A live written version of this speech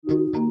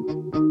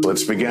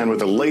Let's begin with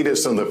the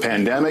latest on the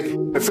pandemic.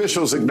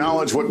 Officials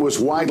acknowledge what was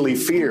widely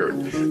feared,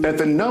 that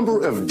the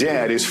number of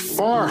dead is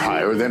far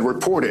higher than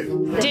reported.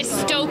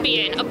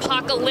 Dystopian,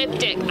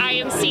 apocalyptic. I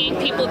am seeing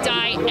people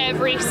die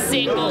every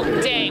single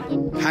day.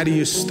 How do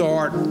you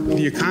start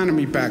the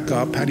economy back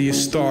up? How do you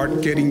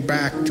start getting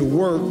back to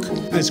work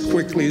as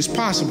quickly as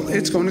possible?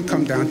 It's going to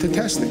come down to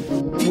testing.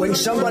 When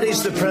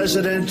somebody's the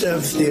president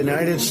of the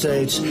United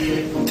States,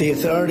 the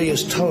authority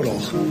is total,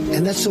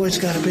 and that's the way it's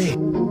got to be.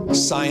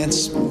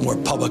 Science, or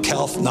public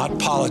health, not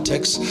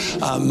politics,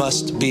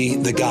 must be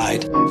the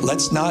guide.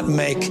 Let's not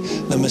make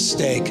the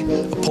mistake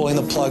of pulling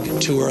the plug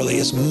too early,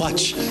 as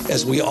much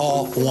as we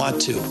all want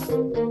to.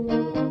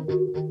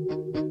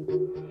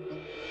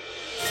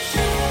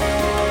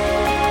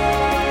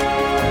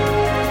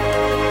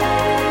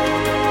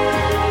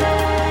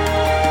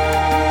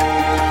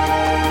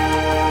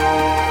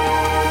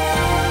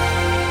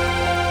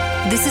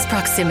 This is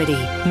Proximity,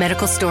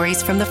 medical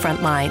stories from the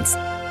front lines,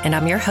 and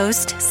I'm your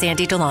host,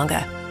 Sandy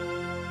DeLonga.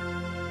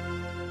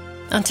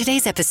 On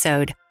today's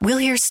episode, we'll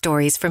hear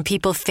stories from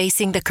people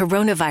facing the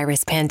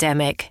coronavirus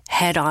pandemic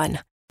head-on.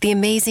 The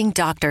amazing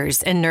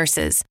doctors and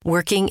nurses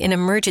working in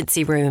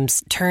emergency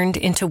rooms turned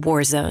into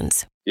war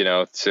zones. You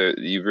know, so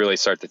you really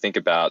start to think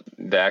about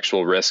the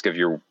actual risk of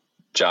your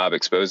job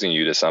exposing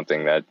you to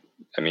something that,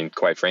 I mean,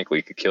 quite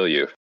frankly, could kill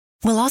you.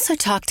 We'll also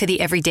talk to the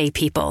everyday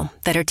people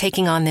that are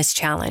taking on this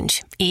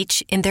challenge,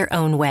 each in their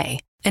own way.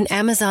 An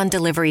Amazon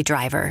delivery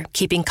driver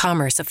keeping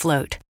commerce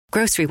afloat.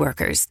 Grocery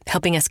workers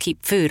helping us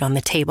keep food on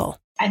the table.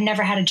 I've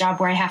never had a job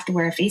where I have to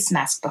wear a face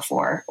mask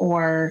before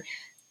or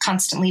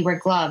constantly wear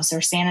gloves or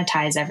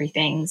sanitize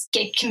everything.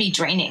 It can be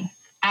draining.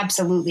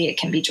 Absolutely, it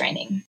can be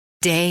draining.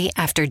 Day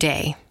after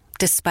day,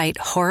 despite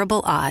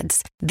horrible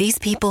odds, these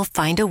people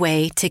find a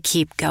way to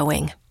keep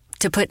going,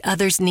 to put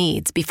others'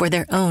 needs before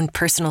their own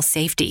personal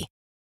safety,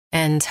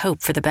 and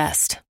hope for the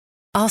best.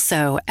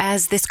 Also,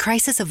 as this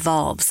crisis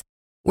evolves,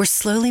 we're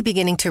slowly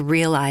beginning to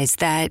realize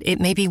that it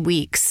may be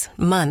weeks,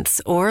 months,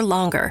 or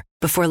longer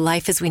before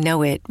life as we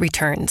know it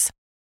returns.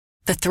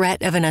 The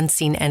threat of an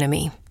unseen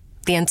enemy,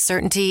 the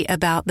uncertainty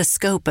about the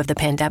scope of the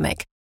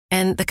pandemic,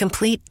 and the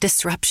complete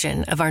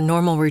disruption of our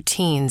normal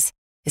routines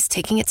is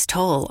taking its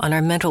toll on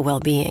our mental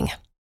well-being.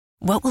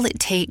 What will it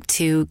take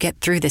to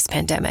get through this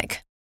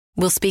pandemic?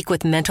 We'll speak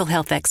with mental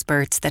health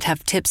experts that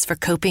have tips for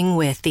coping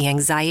with the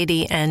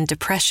anxiety and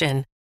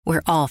depression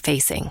we're all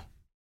facing.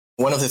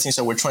 One of the things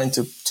that we're trying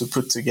to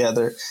put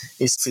together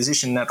is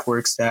physician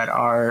networks that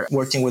are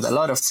working with a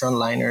lot of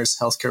frontliners,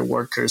 healthcare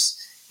workers,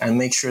 and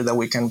make sure that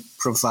we can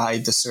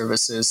provide the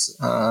services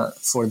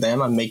for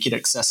them and make it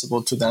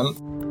accessible to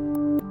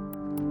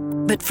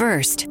them. But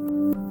first,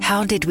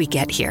 how did we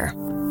get here?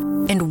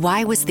 And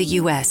why was the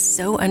U.S.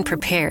 so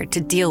unprepared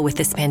to deal with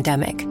this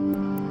pandemic?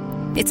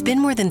 It's been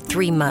more than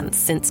 3 months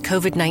since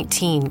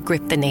COVID-19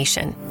 gripped the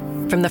nation.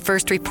 From the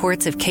first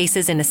reports of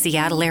cases in a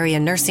Seattle area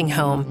nursing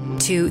home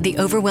to the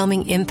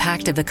overwhelming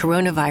impact of the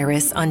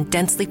coronavirus on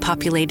densely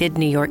populated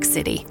New York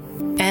City,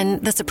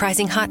 and the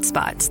surprising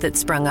hotspots that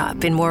sprung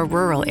up in more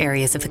rural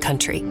areas of the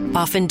country,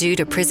 often due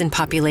to prison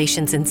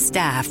populations and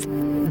staff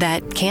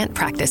that can't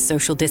practice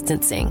social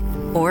distancing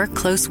or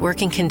close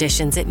working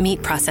conditions at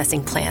meat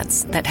processing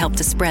plants that help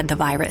to spread the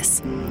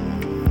virus.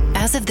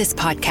 As of this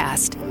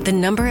podcast, the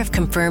number of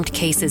confirmed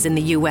cases in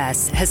the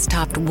U.S. has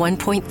topped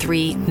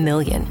 1.3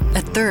 million,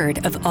 a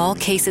third of all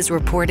cases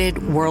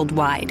reported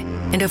worldwide,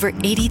 and over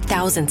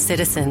 80,000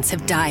 citizens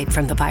have died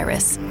from the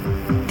virus.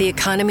 The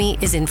economy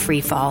is in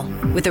free fall,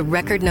 with a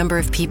record number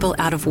of people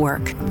out of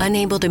work,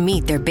 unable to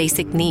meet their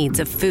basic needs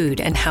of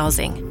food and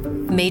housing.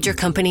 Major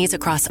companies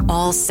across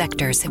all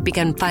sectors have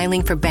begun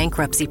filing for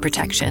bankruptcy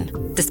protection.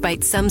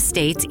 Despite some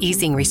states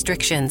easing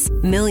restrictions,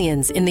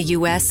 millions in the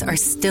U.S. are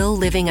still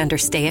living under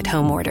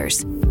stay-at-home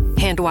orders.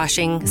 Hand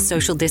washing,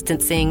 social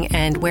distancing,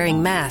 and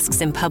wearing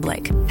masks in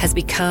public has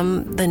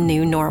become the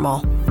new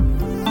normal.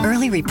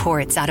 Early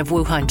reports out of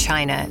Wuhan,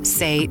 China,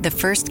 say the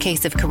first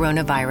case of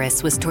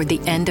coronavirus was toward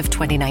the end of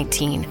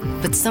 2019,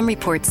 but some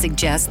reports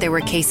suggest there were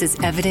cases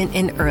evident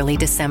in early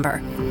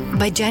December.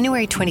 By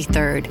January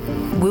 23rd,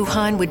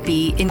 Wuhan would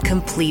be in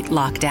complete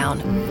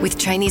lockdown, with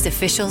Chinese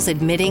officials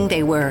admitting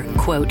they were,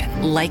 quote,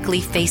 likely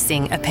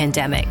facing a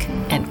pandemic,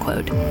 end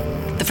quote.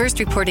 The first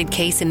reported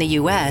case in the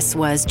U.S.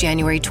 was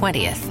January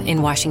 20th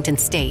in Washington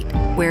state,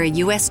 where a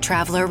U.S.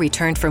 traveler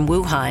returned from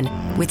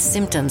Wuhan with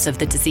symptoms of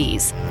the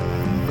disease.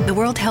 The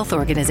World Health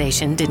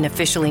Organization didn't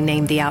officially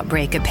name the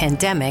outbreak a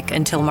pandemic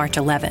until March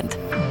 11th.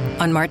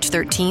 On March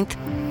 13th,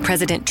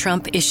 President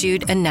Trump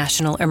issued a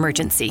national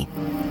emergency.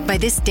 By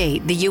this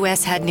date, the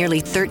U.S. had nearly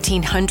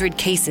 1,300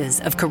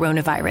 cases of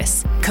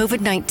coronavirus.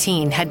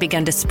 COVID-19 had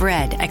begun to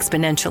spread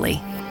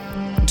exponentially.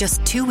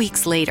 Just 2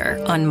 weeks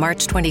later, on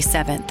March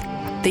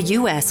 27th, the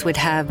U.S. would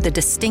have the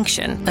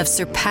distinction of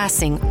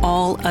surpassing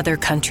all other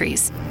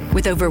countries,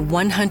 with over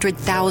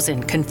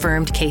 100,000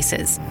 confirmed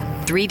cases.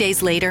 3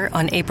 days later,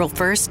 on April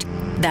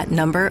 1st, that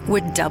number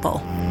would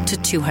double to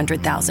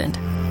 200,000.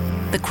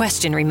 The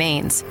question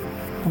remains,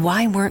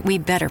 why weren't we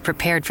better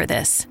prepared for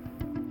this?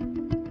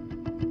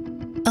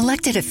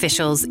 Elected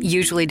officials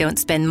usually don't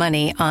spend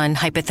money on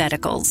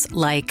hypotheticals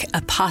like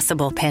a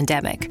possible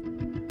pandemic.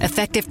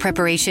 Effective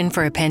preparation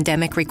for a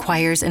pandemic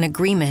requires an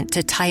agreement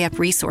to tie up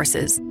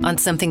resources on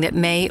something that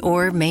may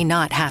or may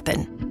not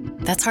happen.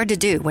 That's hard to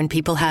do when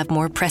people have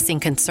more pressing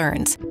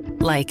concerns,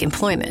 like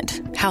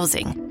employment,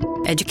 housing,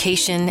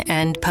 education,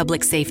 and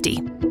public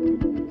safety.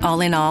 All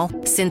in all,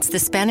 since the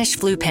Spanish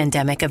flu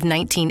pandemic of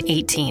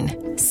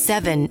 1918,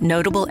 7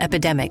 notable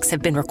epidemics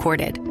have been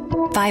recorded,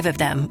 5 of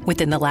them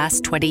within the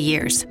last 20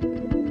 years.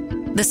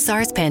 The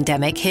SARS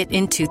pandemic hit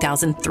in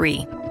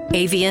 2003.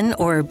 Avian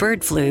or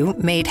bird flu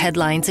made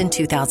headlines in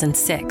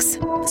 2006.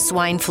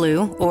 Swine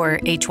flu, or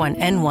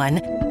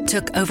H1N1,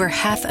 took over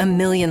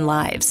 500,000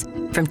 lives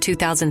from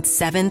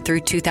 2007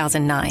 through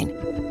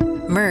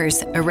 2009.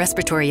 MERS, a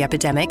respiratory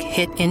epidemic,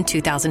 hit in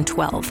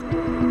 2012.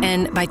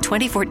 And by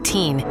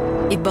 2014,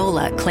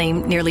 Ebola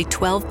claimed nearly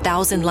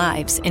 12,000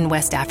 lives in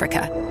West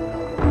Africa.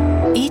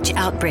 Each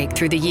outbreak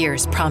through the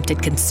years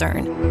prompted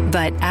concern,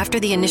 but after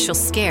the initial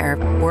scare,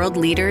 world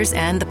leaders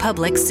and the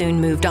public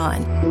soon moved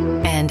on,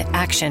 and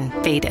action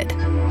faded.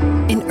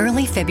 In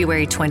early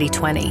February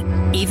 2020,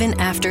 even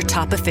after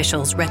top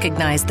officials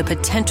recognized the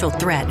potential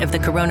threat of the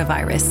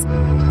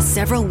coronavirus,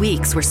 several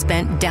weeks were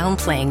spent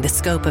downplaying the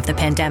scope of the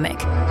pandemic,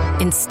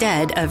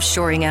 instead of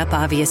shoring up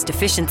obvious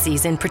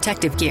deficiencies in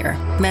protective gear,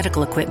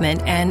 medical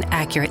equipment, and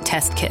accurate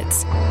test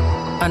kits.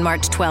 On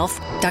March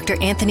 12th,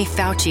 Dr. Anthony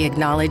Fauci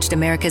acknowledged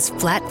America's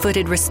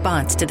flat-footed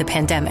response to the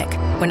pandemic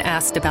when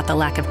asked about the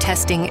lack of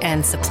testing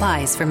and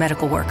supplies for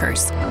medical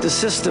workers. The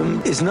system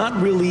is not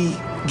really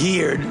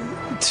geared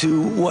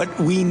to what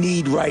we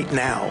need right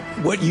now,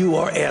 what you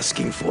are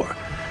asking for.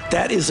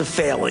 That is a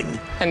failing.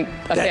 And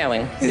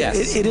failing,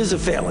 yes. It is a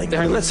failing.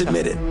 I mean, let's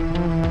admit it.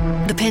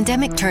 The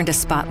pandemic turned a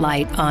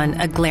spotlight on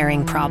a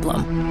glaring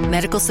problem.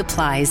 Medical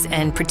supplies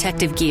and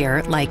protective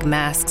gear, like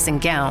masks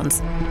and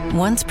gowns,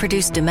 once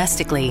produced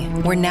domestically,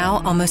 were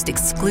now almost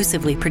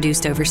exclusively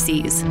produced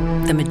overseas,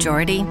 the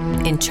majority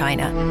in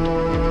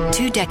China.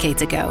 2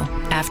 decades ago,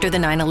 after the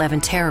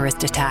 9/11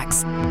 terrorist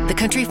attacks, the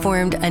country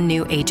formed a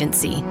new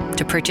agency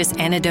to purchase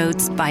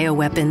antidotes,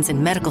 bioweapons,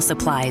 and medical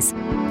supplies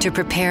to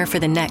prepare for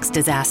the next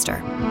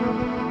disaster.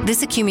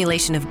 This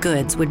accumulation of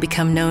goods would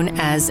become known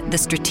as the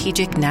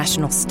Strategic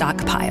National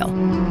Stockpile.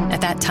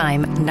 At that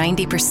time,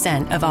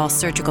 90% of all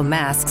surgical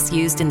masks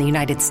used in the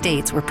United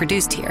States were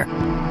produced here.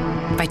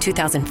 By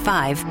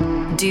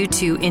 2005, due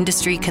to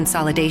industry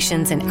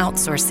consolidations and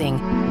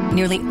outsourcing,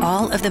 nearly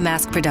all of the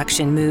mask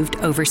production moved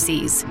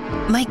overseas.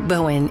 Mike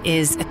Bowen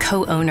is a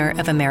co-owner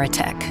of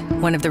Ameritech,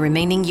 one of the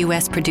remaining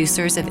U.S.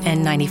 producers of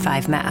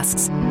N95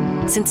 masks.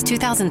 Since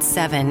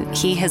 2007,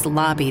 he has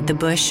lobbied the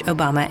Bush,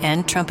 Obama,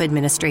 and Trump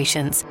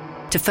administrations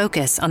to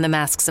focus on the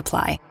mask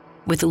supply,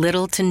 with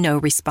little to no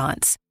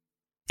response.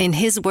 In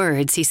his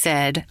words, he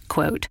said,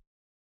 quote,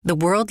 "The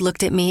world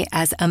looked at me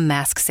as a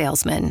mask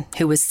salesman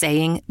who was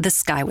saying the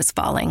sky was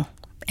falling,"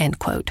 end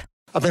quote.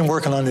 I've been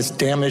working on this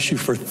damn issue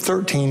for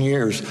 13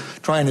 years,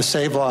 trying to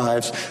save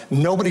lives.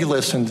 Nobody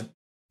listened.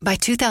 By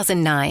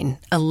 2009,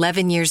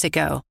 11 years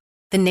ago,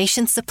 the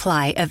nation's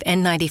supply of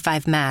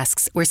N95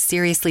 masks were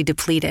seriously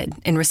depleted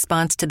in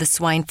response to the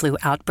swine flu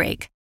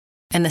outbreak,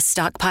 and the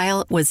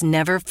stockpile was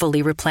never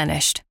fully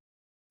replenished.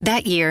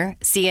 That year,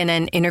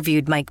 CNN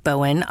interviewed Mike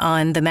Bowen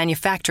on the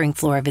manufacturing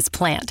floor of his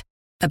plant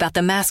about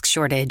the mask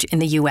shortage in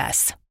the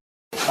U.S.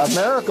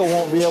 America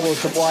won't be able to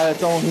supply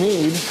its own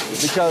need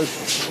because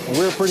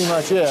we're pretty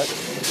much it.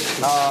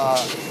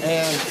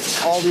 And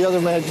all the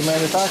other major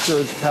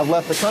manufacturers have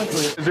left the country.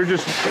 Is there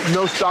just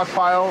no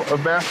stockpile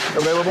of masks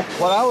available?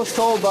 What I was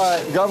told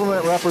by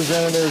government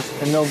representatives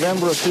in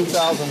November of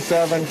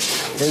 2007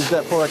 is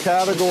that for a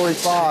Category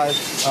 5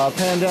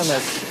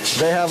 pandemic,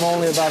 they have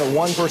only about a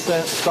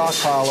 1%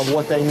 stockpile of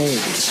what they need.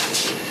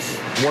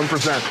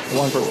 1%?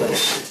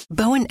 1%.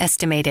 Bowen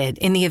estimated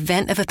in the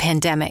event of a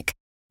pandemic,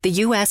 the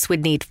U.S.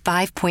 would need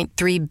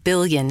 5.3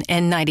 billion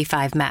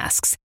N95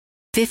 masks,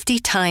 50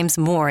 times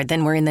more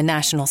than were in the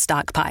national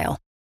stockpile.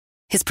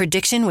 His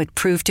prediction would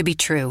prove to be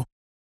true.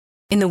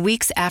 In the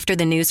weeks after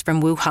the news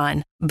from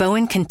Wuhan,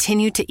 Bowen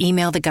continued to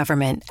email the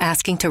government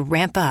asking to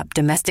ramp up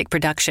domestic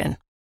production.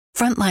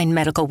 Frontline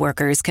medical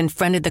workers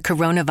confronted the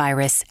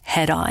coronavirus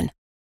head-on.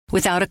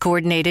 Without a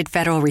coordinated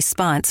federal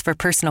response for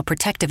personal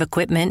protective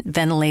equipment,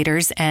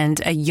 ventilators, and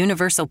a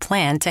universal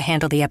plan to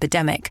handle the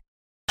epidemic,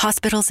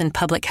 hospitals and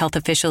public health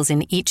officials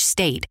in each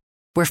state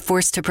were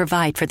forced to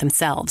provide for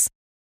themselves.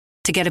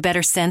 To get a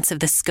better sense of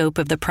the scope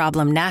of the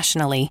problem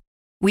nationally,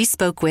 we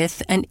spoke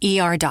with an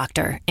ER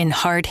doctor in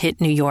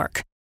hard-hit New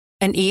York,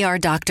 an ER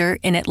doctor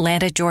in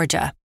Atlanta,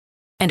 Georgia,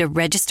 and a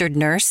registered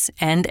nurse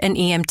and an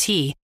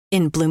EMT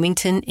in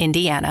Bloomington,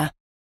 Indiana.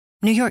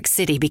 New York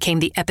City became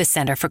the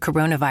epicenter for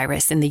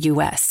coronavirus in the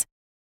U.S.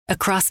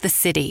 Across the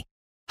city,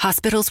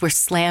 hospitals were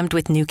slammed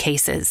with new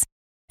cases,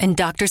 and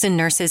doctors and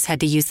nurses had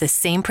to use the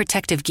same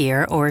protective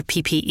gear, or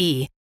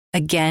PPE,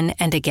 again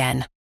and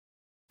again.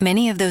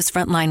 Many of those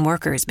frontline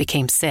workers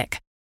became sick.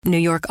 New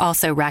York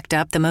also racked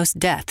up the most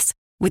deaths,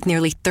 with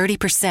nearly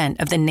 30%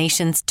 of the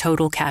nation's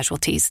total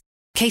casualties.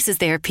 Cases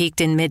there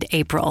peaked in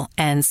mid-April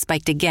and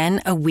spiked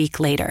again a week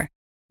later,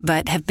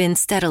 but have been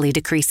steadily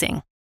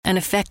decreasing, an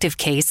effective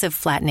case of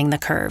flattening the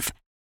curve.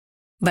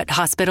 But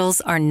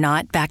hospitals are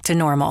not back to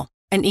normal.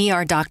 An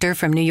ER doctor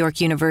from New York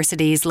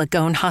University's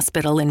Langone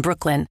Hospital in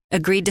Brooklyn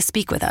agreed to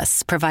speak with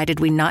us, provided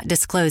we not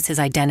disclose his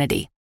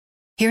identity.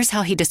 Here's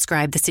how he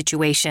described the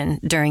situation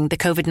during the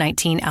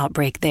COVID-19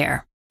 outbreak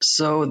there.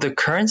 So the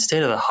current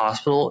state of the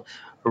hospital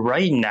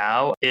right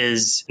now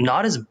is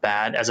not as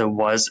bad as it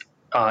was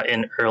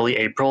in early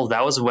April.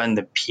 That was when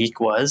the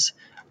peak was.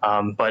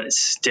 But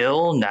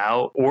still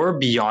now, or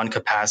beyond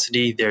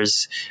capacity,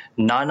 there's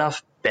not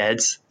enough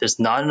beds, there's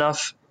not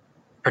enough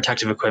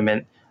protective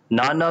equipment,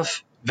 not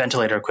enough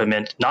ventilator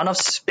equipment, not enough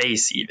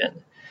space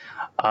even.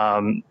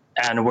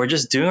 And we're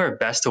just doing our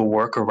best to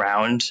work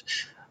around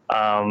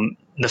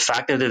the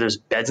fact that there's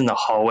beds in the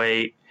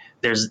hallway.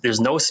 There's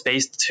no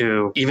space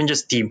to even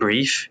just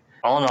debrief.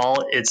 All in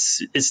all,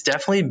 it's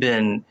definitely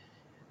been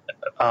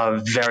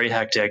very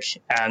hectic,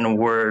 and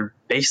we're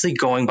basically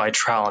going by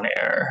trial and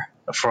error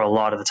for a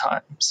lot of the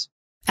times.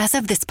 As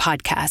of this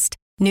podcast,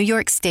 New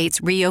York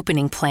State's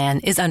reopening plan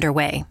is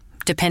underway,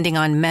 depending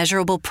on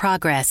measurable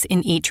progress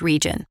in each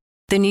region.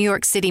 The New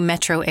York City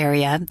metro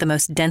area, the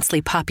most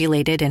densely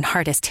populated and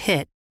hardest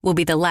hit, will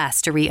be the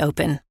last to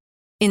reopen.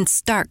 In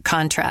stark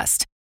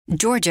contrast,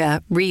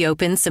 Georgia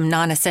reopened some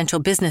non-essential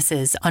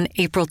businesses on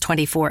April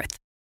 24th,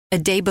 a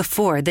day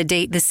before the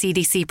date the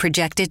CDC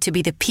projected to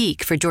be the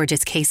peak for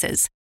Georgia's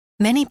cases.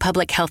 Many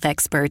public health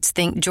experts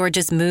think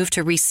Georgia's move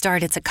to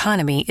restart its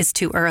economy is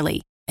too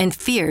early and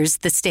fears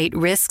the state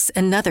risks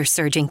another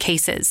surge in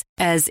cases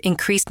as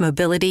increased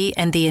mobility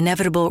and the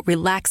inevitable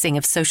relaxing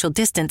of social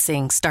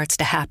distancing starts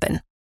to happen.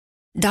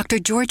 Dr.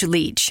 George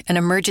Leach, an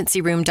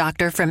emergency room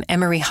doctor from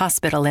Emory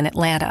Hospital in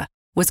Atlanta,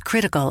 was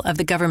critical of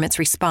the government's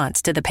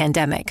response to the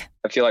pandemic.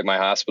 I feel like my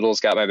hospital's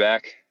got my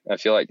back. I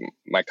feel like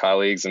my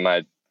colleagues and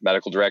my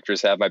medical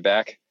directors have my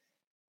back.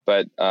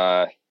 But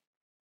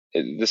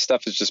this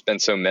stuff has just been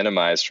so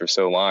minimized for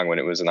so long when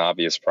it was an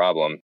obvious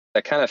problem. I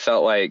kind of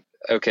felt like,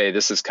 okay,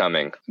 this is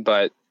coming.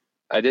 But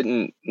I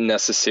didn't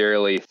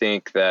necessarily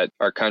think that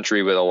our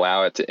country would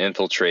allow it to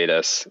infiltrate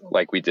us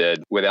like we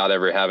did without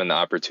ever having the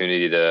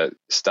opportunity to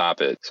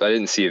stop it. So I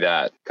didn't see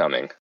that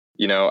coming.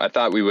 You know, I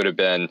thought we would have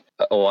been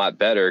a lot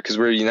better because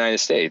we're the United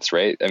States,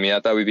 right? I mean,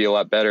 I thought we'd be a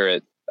lot better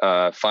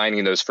at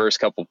finding those first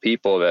couple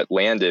people that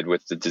landed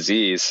with the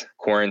disease,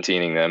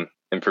 quarantining them,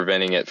 and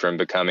preventing it from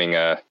becoming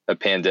a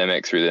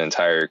pandemic through the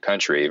entire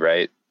country,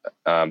 right?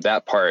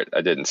 That part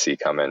I didn't see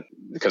coming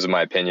because of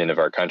my opinion of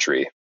our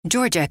country.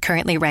 Georgia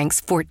currently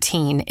ranks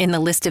 14 in the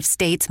list of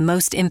states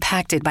most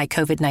impacted by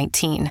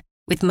COVID-19,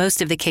 with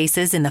most of the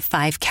cases in the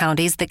 5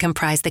 counties that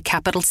comprise the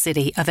capital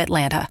city of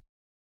Atlanta.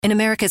 In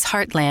America's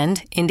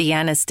heartland,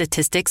 Indiana's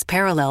statistics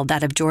parallel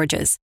that of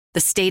Georgia's. The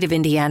state of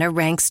Indiana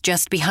ranks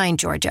just behind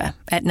Georgia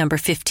at number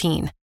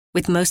 15,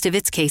 with most of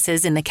its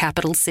cases in the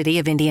capital city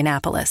of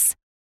Indianapolis.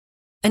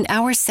 An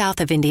hour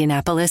south of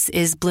Indianapolis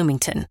is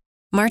Bloomington.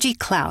 Margie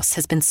Klaus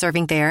has been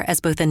serving there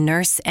as both a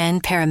nurse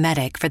and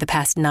paramedic for the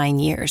past 9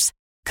 years.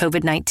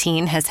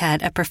 COVID-19 has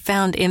had a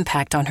profound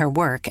impact on her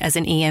work as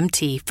an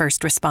EMT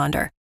first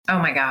responder. Oh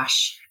my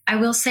gosh. I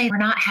will say we're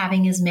not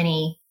having as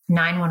many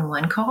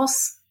 911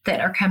 calls that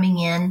are coming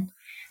in.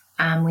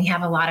 We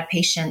have a lot of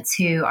patients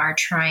who are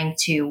trying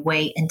to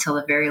wait until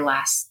the very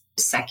last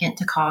second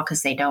to call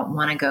because they don't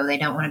want to go. They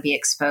don't want to be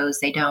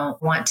exposed. They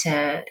don't want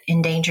to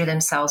endanger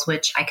themselves,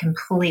 which I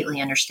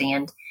completely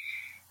understand.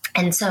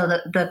 And so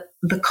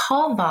the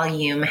call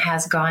volume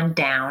has gone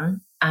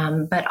down,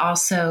 but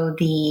also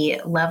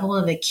the level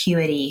of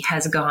acuity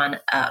has gone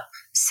up.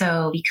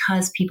 So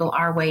because people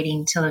are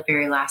waiting till the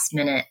very last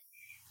minute,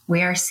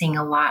 we are seeing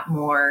a lot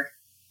more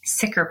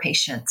sicker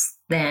patients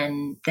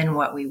than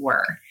what we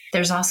were.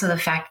 There's also the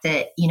fact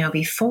that,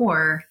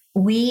 before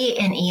we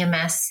in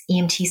EMS,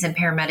 EMTs and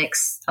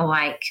paramedics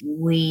alike,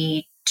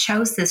 we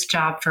chose this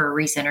job for a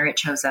reason, or it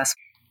chose us.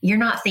 You're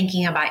not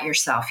thinking about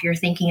yourself. You're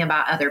thinking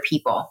about other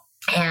people.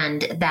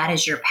 And that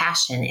is your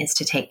passion, is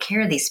to take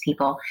care of these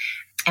people.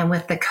 And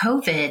with the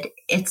COVID,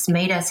 it's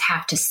made us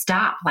have to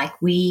stop. Like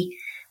we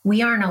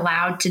aren't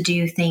allowed to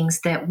do things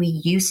that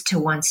we used to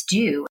once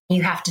do.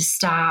 You have to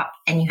stop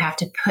and you have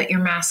to put your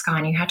mask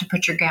on. You have to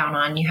put your gown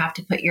on. You have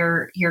to put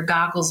your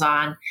goggles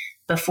on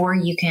before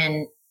you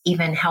can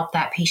even help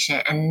that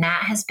patient. And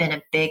that has been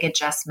a big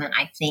adjustment,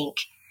 I think,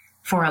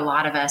 for a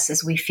lot of us,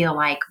 as we feel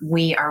like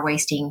we are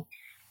wasting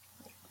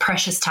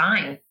precious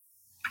time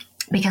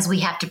because we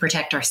have to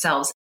protect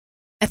ourselves.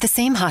 At the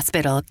same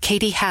hospital,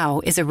 Katie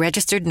Howe is a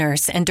registered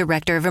nurse and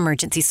director of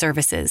emergency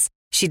services.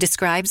 She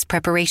describes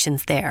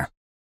preparations there.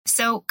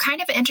 So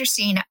kind of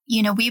interesting,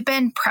 we've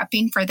been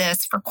prepping for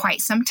this for quite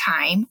some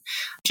time,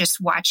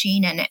 just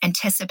watching and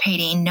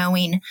anticipating,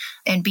 knowing,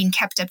 and being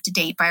kept up to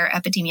date by our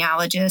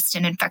epidemiologists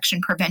and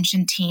infection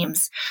prevention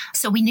teams.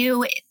 So we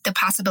knew the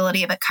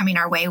possibility of it coming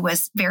our way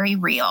was very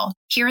real.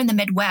 Here in the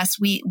Midwest,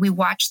 we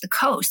watch the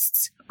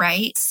coasts,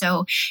 right?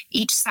 So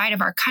each side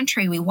of our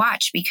country we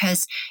watch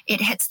because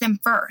it hits them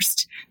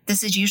first.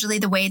 This is usually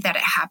the way that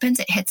it happens.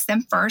 It hits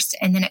them first,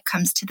 and then it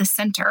comes to the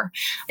center.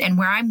 And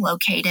where I'm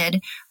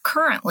located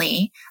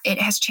currently, it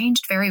has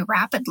changed very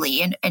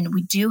rapidly, and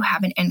we do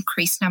have an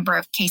increased number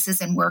of cases,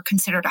 and we're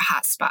considered a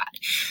hotspot.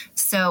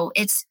 So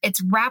it's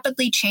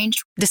rapidly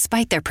changed.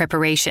 Despite their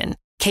preparation,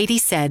 Katie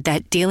said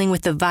that dealing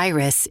with the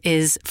virus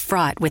is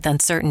fraught with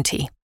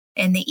uncertainty.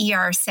 In the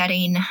ER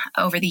setting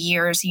over the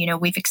years,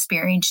 we've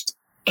experienced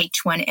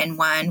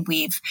H1N1,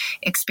 we've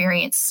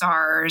experienced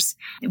SARS,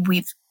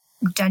 we've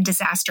done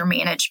disaster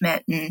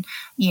management and,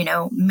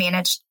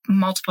 managed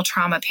multiple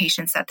trauma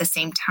patients at the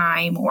same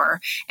time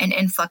or an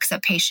influx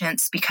of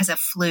patients because of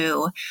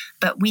flu.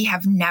 But we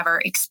have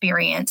never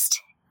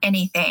experienced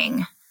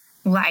anything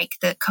like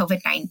the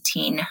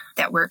COVID-19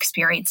 that we're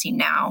experiencing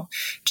now.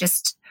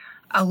 Just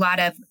a lot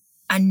of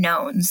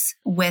unknowns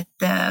with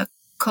the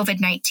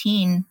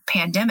COVID-19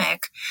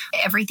 pandemic.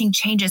 Everything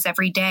changes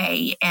every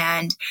day,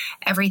 and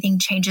everything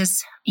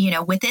changes,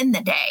 within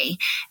the day.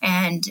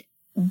 And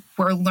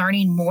we're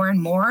learning more and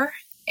more,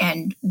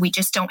 and we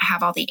just don't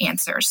have all the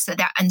answers. So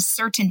that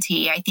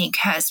uncertainty, I think,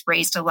 has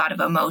raised a lot of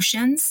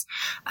emotions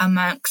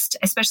amongst,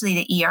 especially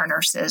the ER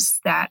nurses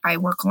that I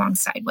work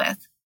alongside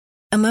with.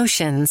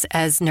 Emotions,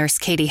 as Nurse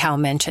Katie Howe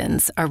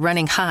mentions, are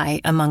running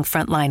high among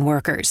frontline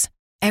workers.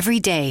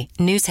 Every day,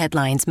 news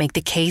headlines make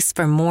the case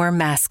for more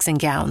masks and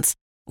gowns,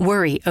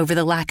 worry over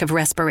the lack of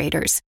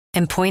respirators,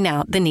 and point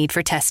out the need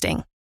for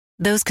testing.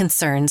 Those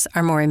concerns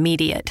are more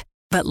immediate,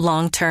 but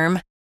long-term,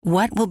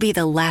 what will be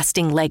the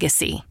lasting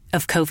legacy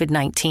of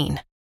COVID-19?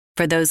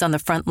 For those on the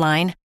front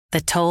line,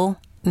 the toll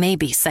may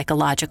be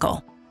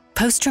psychological.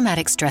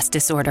 Post-traumatic stress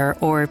disorder,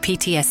 or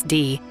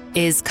PTSD,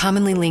 is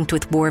commonly linked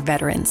with war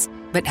veterans,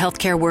 but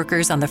healthcare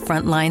workers on the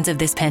front lines of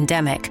this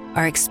pandemic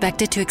are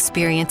expected to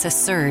experience a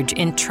surge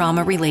in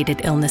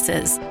trauma-related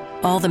illnesses.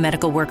 All the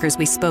medical workers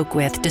we spoke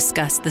with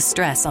discussed the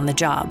stress on the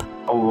job.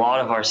 A lot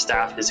of our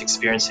staff is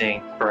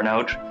experiencing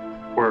burnout.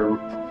 We're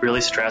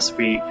really stressed.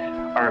 We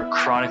are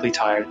chronically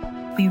tired.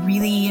 We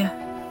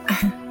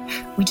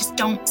just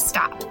don't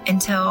stop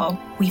until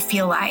we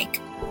feel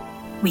like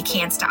we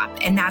can't stop.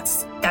 And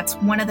that's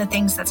one of the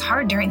things that's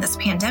hard during this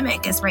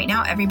pandemic is right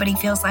now everybody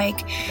feels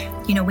like,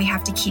 we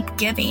have to keep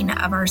giving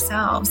of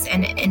ourselves.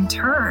 And in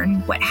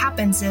turn, what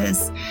happens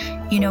is,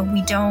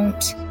 we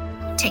don't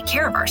take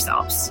care of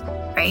ourselves,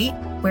 right?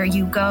 Where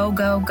you go.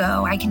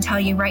 I can tell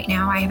you right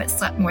now, I haven't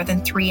slept more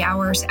than 3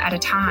 hours at a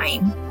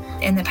time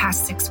in the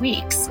past 6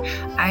 weeks.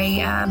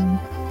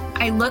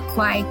 I look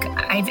like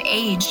I've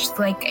aged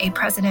like a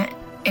president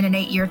in an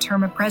 8-year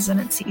term of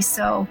presidency.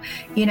 So,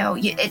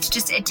 it's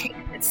just,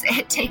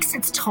 it takes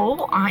its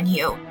toll on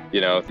you.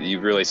 You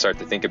really start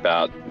to think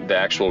about the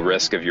actual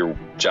risk of your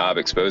job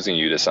exposing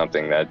you to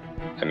something that,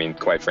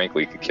 quite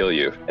frankly, could kill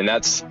you. And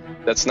that's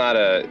not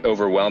a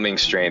overwhelming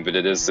strain, but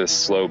it is this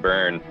slow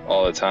burn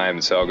all the time.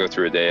 So I'll go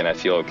through a day and I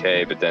feel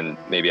okay, but then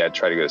maybe I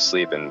try to go to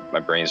sleep and my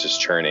brain's just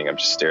churning. I'm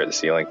just staring at the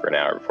ceiling for an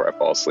hour before I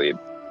fall asleep.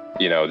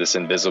 This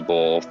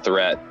invisible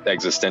threat,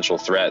 existential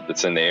threat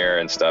that's in the air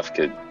and stuff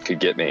could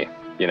get me,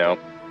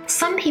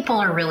 Some people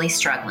are really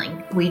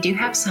struggling. We do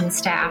have some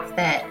staff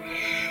that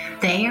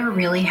they are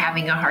really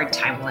having a hard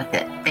time with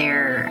it.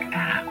 They're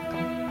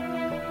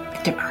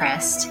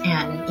depressed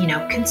and,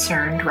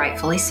 concerned,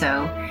 rightfully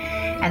so.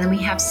 And then we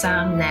have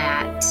some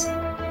that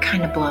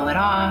kind of blow it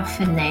off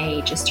and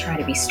they just try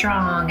to be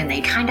strong and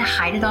they kind of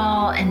hide it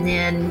all. And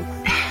then,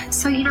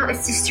 so,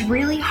 it's just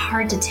really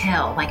hard to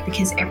tell,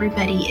 because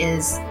everybody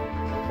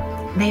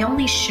they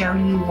only show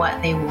you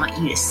what they want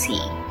you to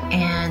see.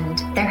 And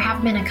there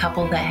have been a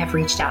couple that have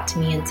reached out to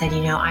me and said,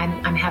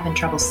 I'm having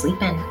trouble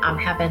sleeping. I'm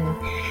having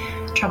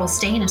trouble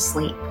staying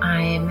asleep.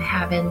 I'm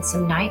having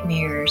some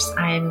nightmares.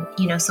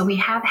 So we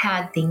have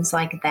had things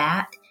like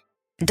that.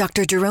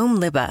 Dr. Jerome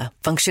Libba,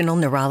 functional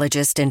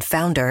neurologist and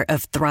founder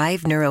of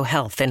Thrive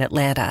NeuroHealth in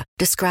Atlanta,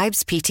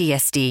 describes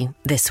PTSD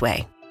this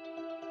way.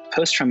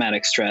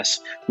 Post-traumatic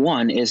stress,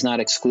 one, is not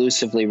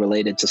exclusively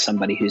related to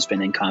somebody who's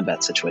been in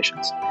combat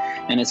situations.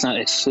 And it's not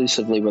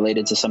exclusively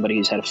related to somebody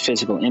who's had a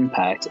physical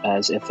impact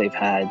as if they've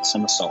had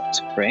some assault,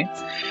 right?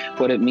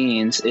 What it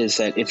means is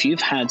that if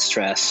you've had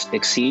stress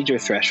exceed your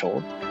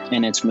threshold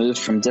and it's moved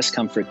from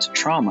discomfort to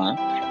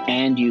trauma,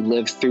 and you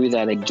live through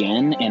that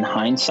again in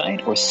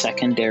hindsight or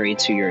secondary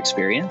to your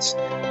experience,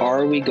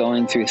 are we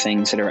going through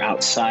things that are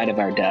outside of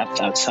our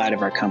depth, outside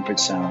of our comfort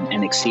zone,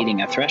 and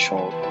exceeding a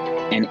threshold?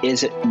 And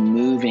is it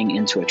moving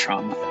into a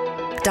trauma?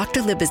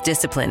 Dr. Libba's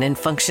discipline in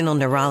functional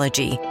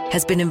neurology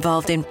has been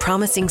involved in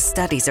promising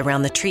studies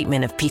around the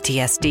treatment of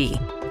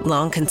PTSD.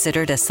 Long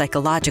considered a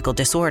psychological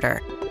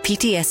disorder,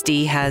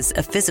 PTSD has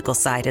a physical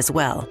side as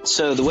well.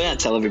 So the way I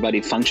tell everybody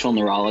functional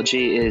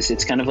neurology is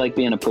it's kind of like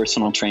being a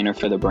personal trainer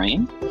for the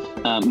brain.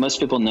 Most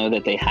people know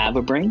that they have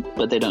a brain,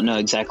 but they don't know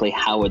exactly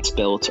how it's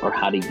built or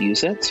how to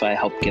use it. So I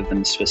help give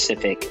them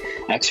specific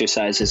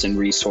exercises and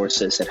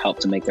resources that help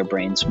to make their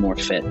brains more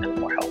fit and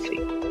more healthy.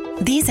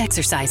 These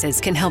exercises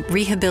can help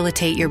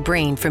rehabilitate your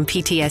brain from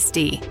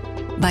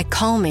PTSD by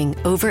calming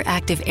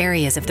overactive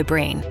areas of the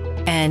brain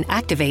and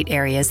activate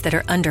areas that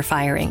are under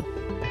firing.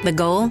 The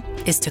goal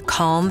is to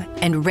calm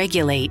and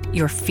regulate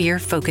your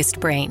fear-focused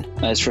brain.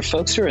 As for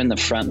folks who are in the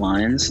front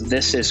lines,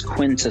 this is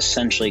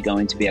quintessentially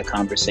going to be a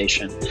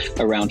conversation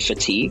around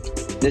fatigue.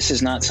 This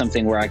is not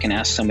something where I can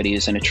ask somebody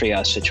who's in a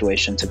triage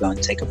situation to go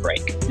and take a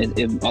break.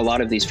 A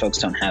lot of these folks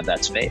don't have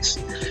that space.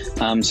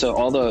 So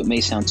although it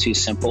may sound too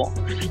simple,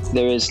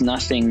 there is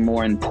nothing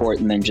more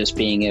important than just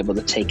being able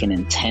to take an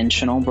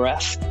intentional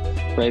breath,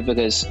 right?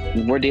 Because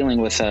we're dealing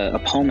with a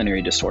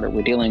pulmonary disorder.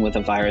 We're dealing with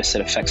a virus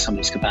that affects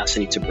somebody's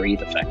capacity to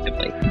breathe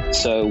effectively.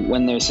 So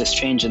when there's this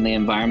change in the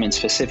environment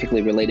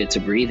specifically related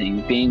to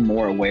breathing, being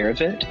more aware of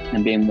it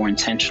and being more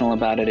intentional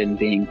about it and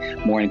being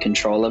more in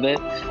control of it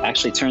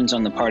actually turns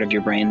on the part of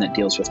your brain that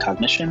deals with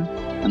cognition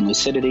and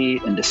lucidity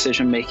and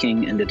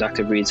decision-making and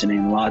deductive reasoning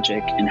and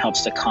logic, and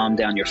helps to calm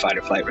down your fight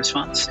or flight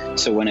response.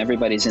 So when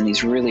everybody's in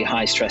these really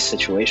high-stress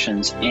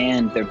situations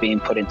and they're being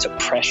put into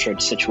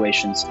pressured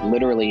situations,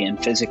 literally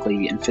and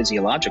physically and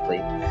physiologically,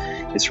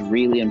 it's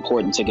really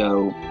important to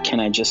go,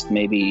 can I just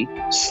maybe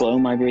slow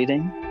my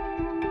breathing?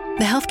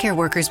 The healthcare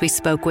workers we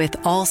spoke with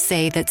all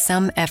say that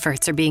some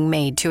efforts are being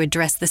made to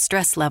address the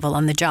stress level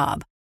on the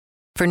job.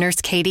 For Nurse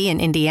Katie in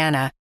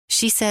Indiana,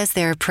 she says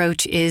their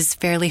approach is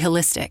fairly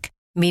holistic,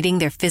 meeting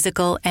their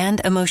physical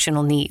and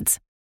emotional needs.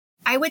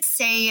 I would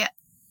say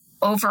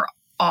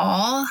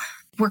overall,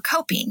 we're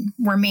coping.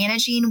 We're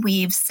managing.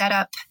 We've set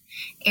up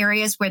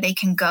areas where they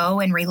can go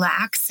and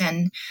relax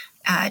and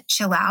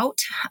chill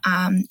out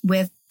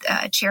with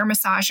chair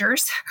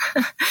massagers.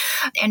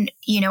 And,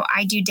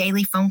 I do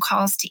daily phone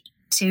calls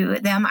to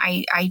them.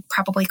 I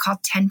probably call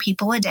 10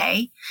 people a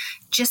day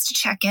just to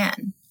check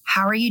in.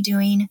 How are you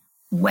doing?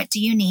 What do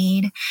you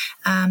need?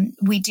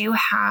 We do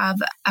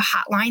have a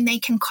hotline they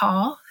can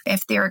call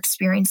if they're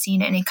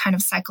experiencing any kind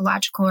of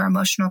psychological or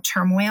emotional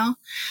turmoil.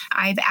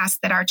 I've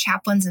asked that our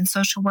chaplains and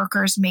social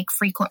workers make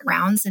frequent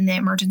rounds in the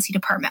emergency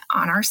department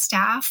on our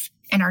staff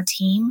and our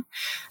team.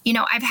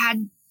 I've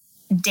had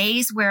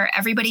days where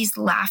everybody's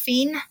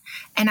laughing,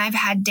 and I've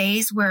had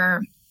days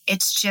where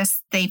it's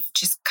just, they've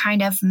just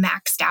kind of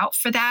maxed out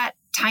for that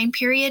time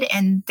period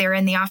and they're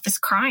in the office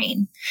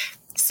crying.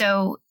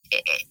 So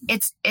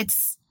it's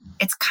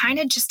kind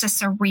of just a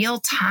surreal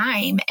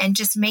time, and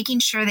just making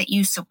sure that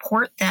you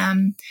support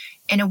them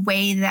in a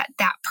way that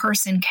that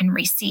person can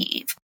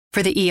receive.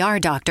 For the ER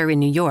doctor in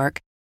New York,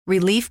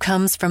 relief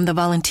comes from the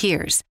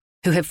volunteers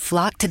who have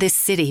flocked to this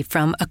city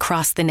from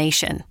across the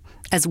nation,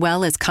 as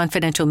well as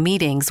confidential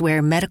meetings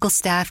where medical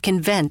staff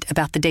can vent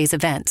about the day's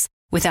events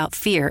without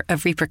fear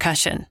of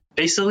repercussion.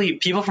 Basically,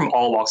 people from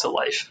all walks of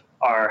life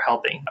are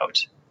helping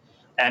out,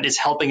 and it's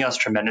helping us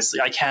tremendously.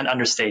 I can't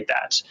understate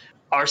that.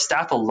 Our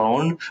staff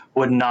alone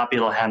would not be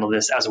able to handle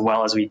this as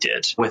well as we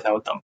did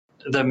without them.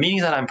 The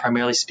meetings that I'm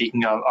primarily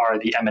speaking of are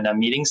the M&M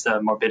meetings, the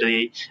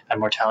morbidity and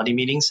mortality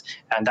meetings,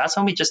 and that's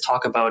when we just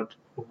talk about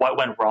what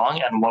went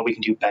wrong and what we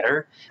can do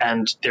better.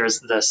 And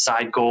there's the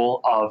side goal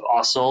of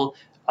also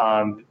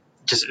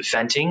just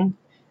venting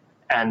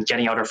and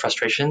getting out our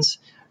frustrations.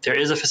 There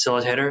is a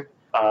facilitator.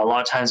 A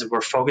lot of times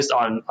we're focused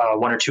on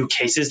one or two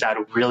cases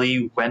that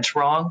really went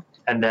wrong,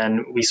 and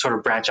then we sort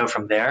of branch out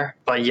from there.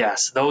 But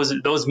yes,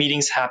 those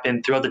meetings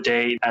happen throughout the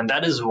day, and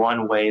that is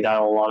one way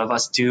that a lot of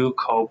us do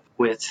cope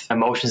with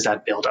emotions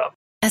that build up.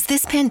 As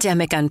this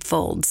pandemic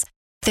unfolds,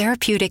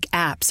 therapeutic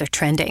apps are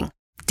trending.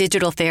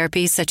 Digital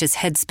therapies such as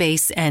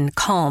Headspace and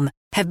Calm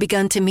have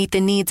begun to meet the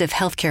needs of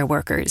healthcare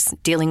workers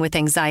dealing with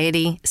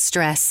anxiety,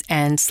 stress,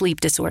 and sleep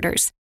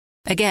disorders.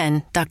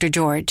 Again, Dr.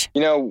 George.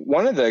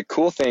 One of the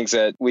cool things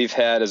that we've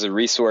had as a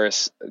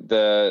resource,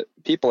 the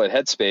people at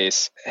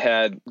Headspace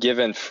had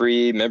given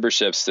free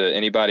memberships to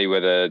anybody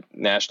with a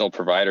national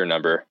provider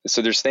number.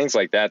 So there's things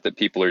like that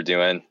people are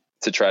doing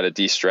to try to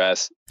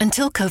de-stress.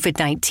 Until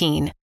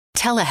COVID-19,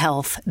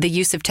 telehealth, the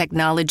use of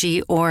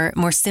technology, or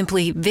more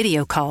simply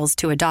video calls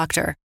to a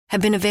doctor,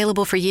 have been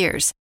available for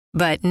years,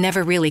 but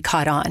never really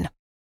caught on.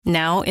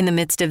 Now, in the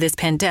midst of this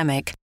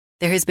pandemic,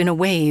 there has been a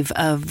wave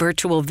of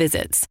virtual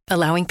visits,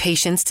 allowing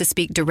patients to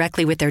speak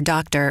directly with their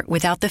doctor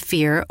without the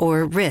fear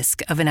or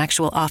risk of an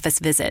actual office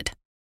visit.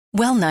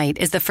 WellNight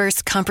is the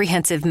first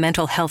comprehensive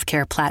mental health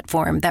care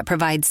platform that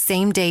provides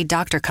same-day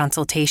doctor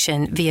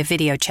consultation via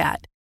video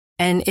chat.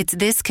 And it's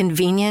this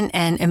convenient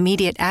and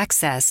immediate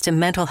access to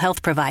mental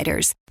health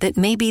providers that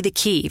may be the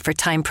key for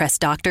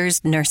time-pressed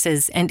doctors,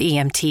 nurses, and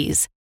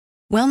EMTs.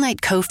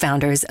 WellNight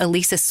co-founders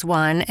Elisa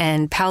Swan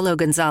and Paulo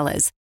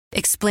Gonzalez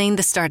explain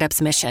the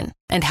startup's mission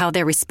and how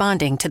they're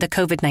responding to the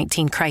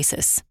COVID-19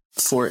 crisis.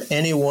 For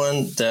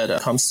anyone that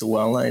comes to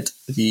WellNight,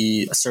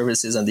 the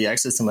services and the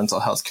access to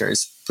mental health care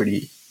is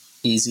pretty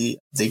easy.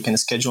 They can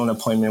schedule an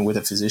appointment with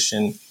a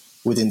physician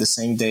within the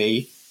same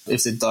day.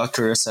 If the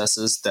doctor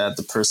assesses that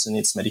the person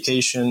needs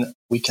medication,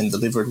 we can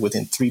deliver it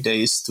within 3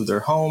 days to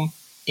their home.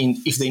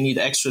 If they need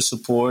extra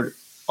support,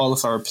 all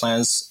of our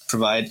plans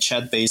provide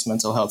chat-based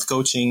mental health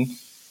coaching.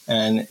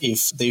 And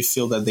if they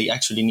feel that they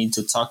actually need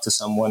to talk to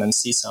someone and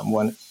see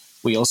someone,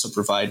 we also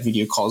provide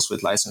video calls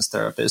with licensed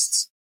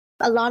therapists.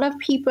 A lot of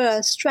people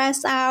are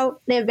stressed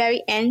out, they're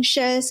very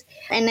anxious,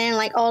 and then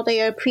like all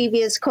their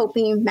previous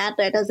coping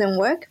method doesn't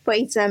work. For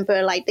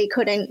example, like they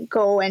couldn't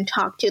go and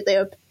talk to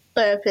their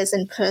therapist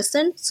in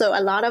person. So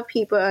a lot of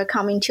people are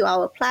coming to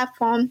our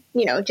platform,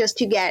 just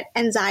to get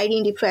anxiety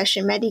and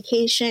depression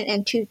medication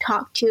and to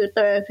talk to a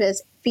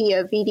therapist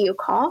via video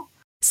call.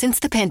 Since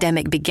the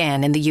pandemic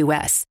began in the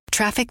U.S.,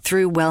 traffic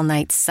through Well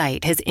Night's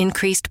site has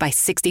increased by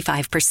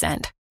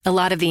 65%. A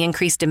lot of the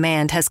increased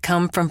demand has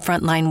come from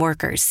frontline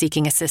workers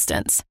seeking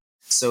assistance.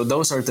 So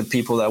those are the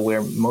people that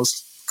we're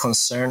most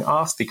concerned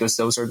of, because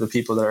those are the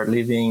people that are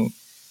living,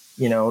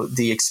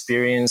 the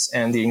experience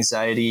and the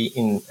anxiety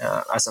in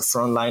as a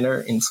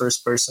frontliner in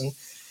first person.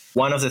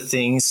 One of the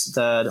things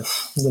that,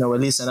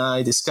 Elise and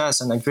I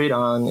discussed and agreed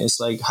on is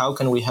like, how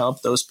can we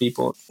help those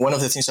people? One of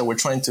the things that we're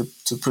trying to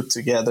put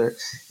together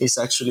is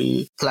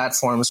actually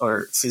platforms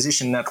or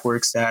physician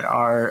networks that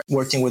are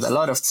working with a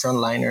lot of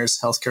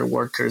frontliners, healthcare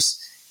workers,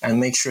 and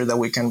make sure that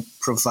we can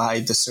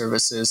provide the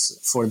services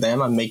for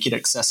them and make it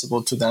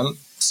accessible to them.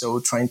 So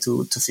trying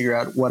to figure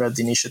out what are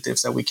the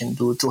initiatives that we can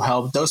do to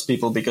help those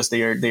people, because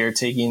they are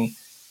taking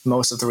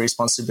most of the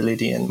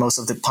responsibility and most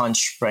of the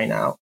punch right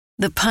now.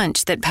 The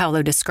punch that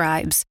Paulo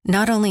describes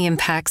not only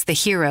impacts the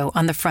hero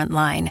on the front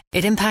line,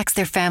 it impacts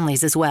their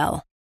families as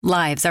well.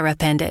 Lives are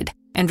upended,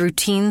 and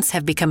routines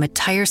have become a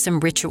tiresome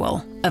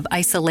ritual of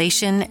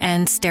isolation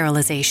and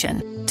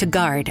sterilization to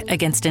guard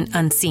against an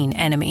unseen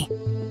enemy.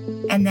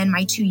 And then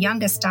my two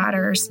youngest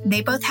daughters,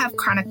 they both have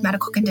chronic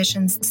medical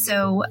conditions.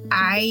 So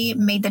I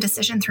made the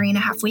decision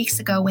 3.5 weeks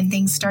ago when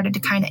things started to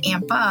kind of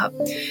amp up.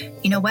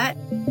 You know what?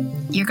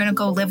 You're going to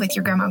go live with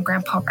your grandma and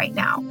grandpa right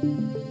now.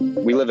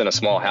 We live in a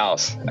small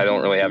house. I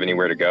don't really have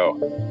anywhere to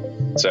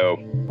go. So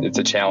it's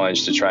a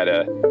challenge to try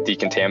to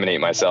decontaminate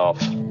myself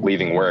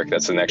leaving work.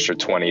 That's an extra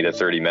 20 to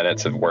 30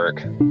 minutes of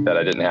work that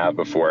I didn't have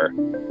before.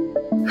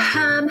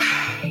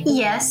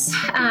 Yes.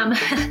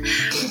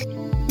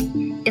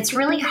 It's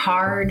really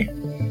hard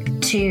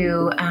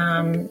to,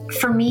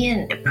 for me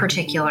in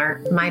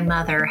particular, my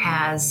mother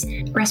has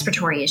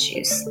respiratory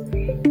issues.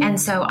 And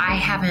so I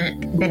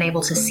haven't been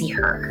able to see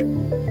her.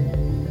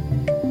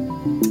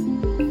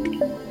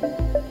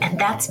 And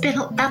that's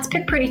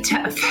been pretty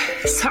tough.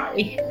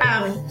 Sorry.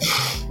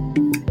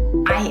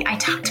 I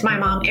talk to my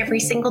mom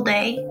every single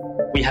day.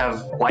 We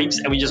have wipes,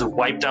 and we just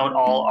wipe down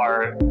all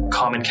our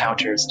common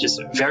counters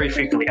just very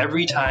frequently.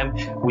 Every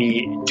time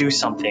we do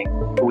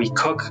something, we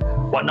cook,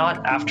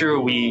 whatnot, after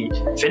we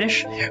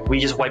finish, we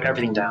just wipe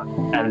everything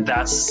down. And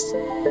that's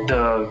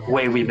the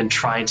way we've been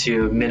trying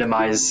to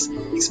minimize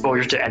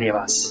exposure to any of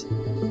us.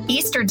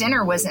 Easter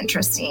dinner was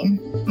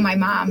interesting. My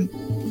mom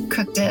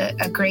cooked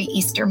a great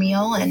Easter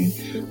meal, and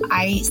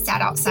I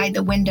sat outside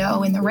the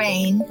window in the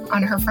rain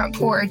on her front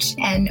porch,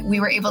 and we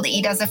were able to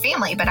eat as a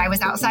family, but I was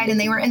outside and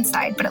they were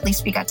inside, but at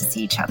least we got to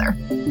see each other.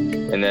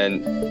 And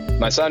then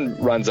my son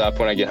runs up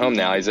when I get home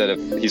now.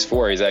 He's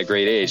 4, he's at a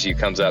great age. He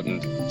comes up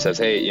and says,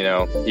 hey,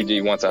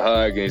 he wants a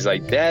hug, and he's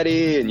like,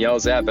 Daddy, and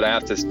yells at, but I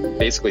have to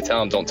basically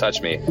tell him, don't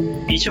touch me.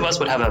 Each of us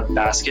would have a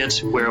basket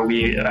where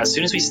as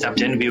soon as we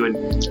stepped in, we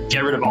would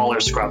get rid of all our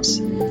scrubs.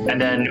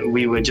 And then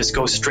we would just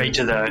go straight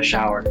to the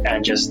shower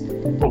and just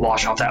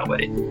wash off that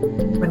way.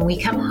 When we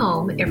come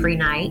home every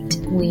night,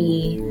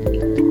 we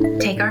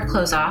take our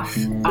clothes off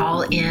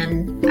all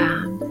in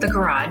the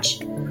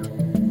garage.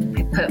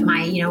 I put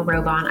my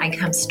robe on. I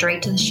come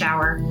straight to the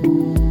shower,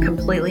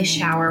 completely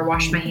shower,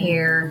 wash my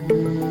hair,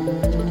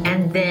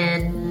 and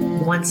then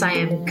once I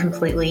am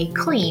completely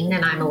clean,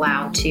 then I'm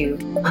allowed to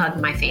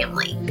hug my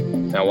family.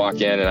 I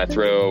walk in and I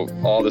throw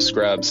all the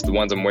scrubs, the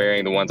ones I'm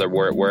wearing, the ones I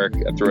wore at work,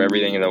 I throw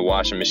everything in the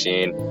washing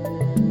machine.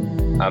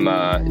 I'm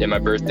in my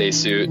birthday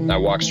suit. I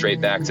walk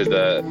straight back to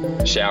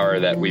the shower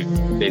that we've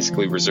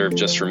basically reserved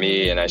just for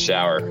me, and I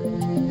shower.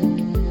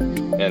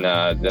 And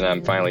then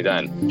I'm finally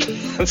done.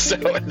 So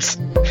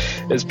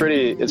it's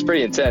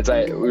pretty intense.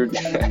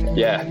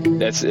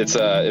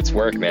 It's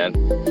work,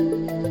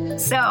 man.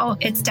 So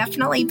it's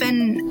definitely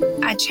been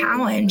a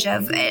challenge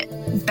of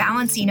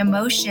balancing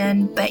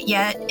emotion, but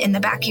yet in the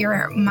back of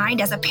your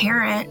mind as a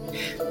parent,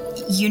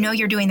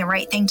 you're doing the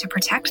right thing to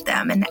protect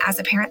them. And as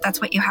a parent,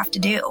 that's what you have to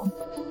do.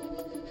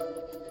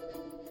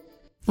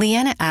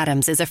 Leanna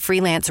Adams is a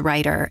freelance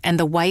writer and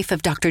the wife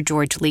of Dr.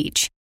 George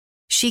Leach.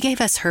 She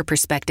gave us her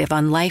perspective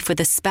on life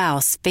with a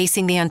spouse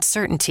facing the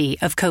uncertainty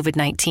of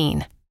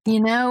COVID-19.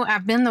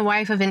 I've been the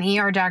wife of an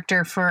ER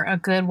doctor for a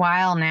good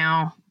while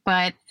now,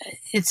 but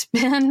it's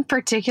been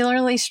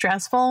particularly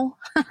stressful,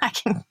 I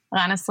can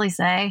honestly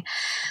say.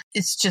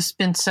 It's just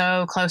been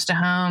so close to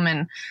home,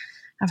 and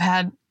I've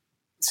had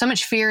so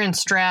much fear and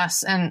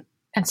stress, and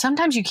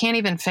sometimes you can't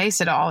even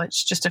face it all.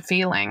 It's just a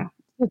feeling.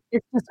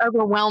 It's just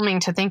overwhelming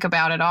to think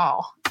about it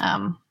all.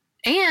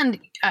 And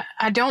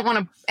I don't want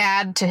to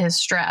add to his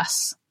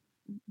stress,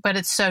 but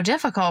it's so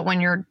difficult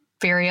when you're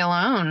very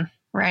alone,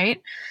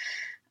 right?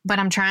 But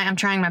I'm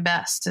trying my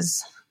best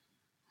is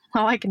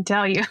all I can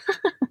tell you.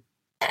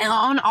 And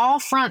on all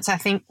fronts, I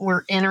think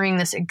we're entering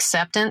this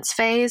acceptance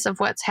phase of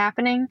what's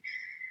happening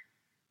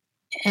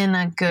in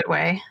a good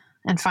way.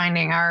 and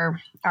finding our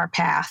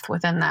path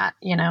within that,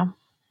 you know.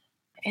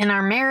 In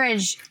our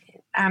marriage,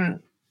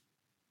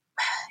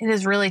 it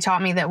has really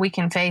taught me that we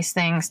can face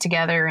things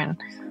together and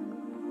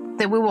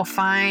that we will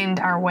find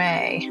our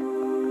way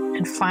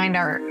and find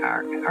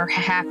our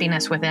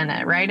happiness within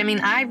it, right? I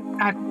mean, I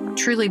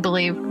truly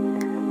believe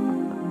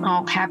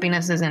all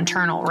happiness is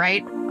internal,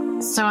 right?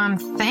 So I'm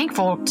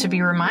thankful to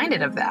be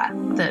reminded of that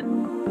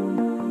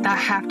I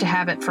have to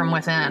have it from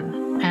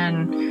within,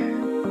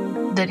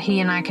 and that he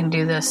and I can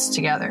do this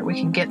together. We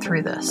can get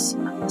through this,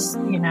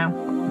 you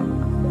know.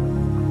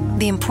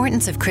 The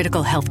importance of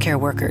critical healthcare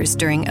workers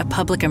during a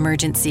public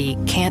emergency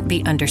can't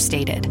be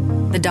understated.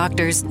 The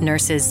doctors,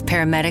 nurses,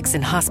 paramedics,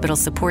 and hospital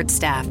support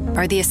staff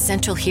are the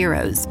essential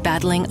heroes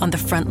battling on the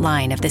front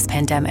line of this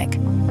pandemic.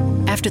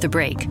 After the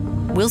break,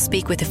 we'll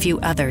speak with a few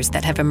others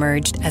that have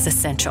emerged as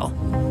essential.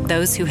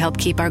 Those who help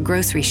keep our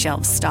grocery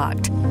shelves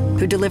stocked,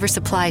 who deliver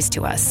supplies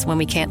to us when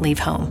we can't leave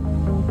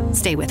home.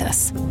 Stay with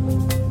us.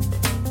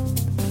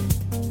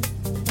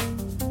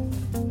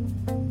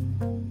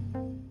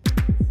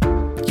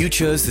 You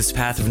chose this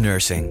path of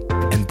nursing,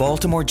 and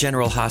Baltimore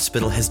General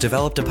Hospital has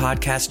developed a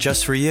podcast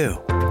just for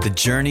you. The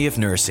Journey of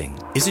Nursing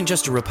isn't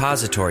just a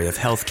repository of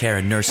healthcare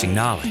and nursing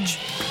knowledge.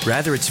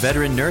 Rather, it's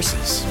veteran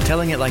nurses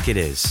telling it like it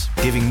is,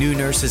 giving new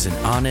nurses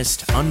an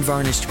honest,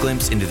 unvarnished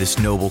glimpse into this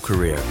noble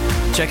career.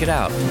 Check it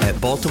out at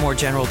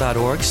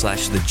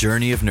baltimoregeneral.org/The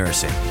Journey of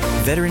Nursing.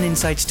 Veteran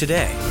insights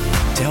today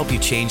to help you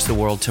change the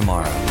world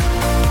tomorrow.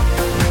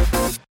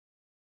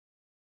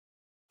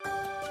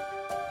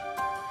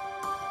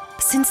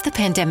 Since the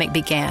pandemic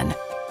began,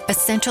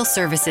 essential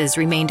services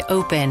remained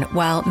open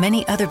while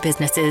many other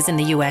businesses in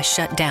the U.S.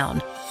 shut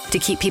down to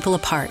keep people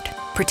apart,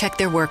 protect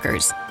their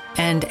workers,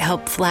 and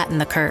help flatten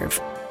the curve.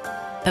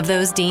 Of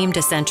those deemed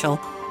essential,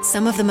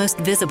 some of the most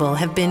visible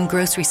have been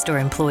grocery store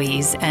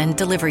employees and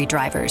delivery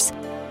drivers,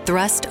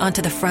 thrust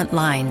onto the front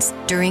lines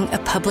during a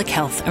public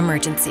health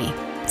emergency.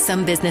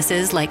 Some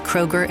businesses like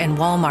Kroger and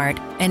Walmart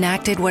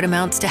enacted what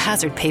amounts to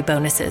hazard pay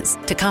bonuses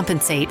to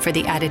compensate for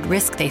the added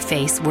risk they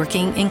face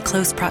working in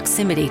close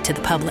proximity to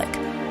the public.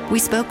 We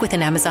spoke with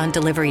an Amazon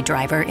delivery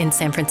driver in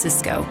San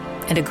Francisco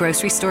and a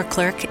grocery store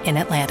clerk in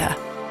Atlanta.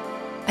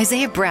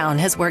 Isaiah Brown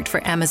has worked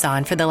for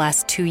Amazon for the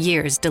last 2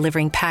 years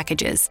delivering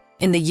packages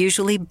in the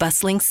usually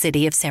bustling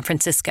city of San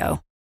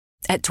Francisco.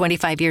 At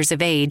 25 years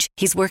of age,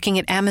 he's working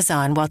at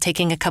Amazon while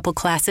taking a couple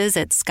classes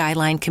at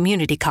Skyline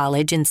Community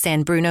College in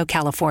San Bruno,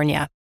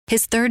 California.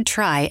 His third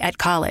try at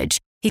college,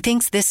 he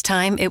thinks this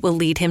time it will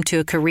lead him to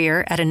a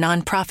career at a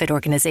nonprofit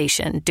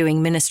organization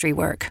doing ministry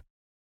work.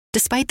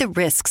 Despite the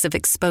risks of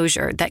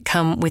exposure that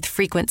come with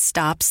frequent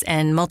stops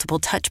and multiple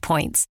touch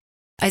points,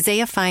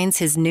 Isaiah finds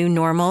his new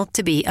normal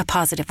to be a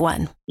positive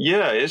one.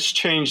 Yeah, it's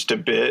changed a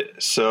bit.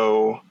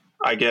 So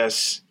I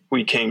guess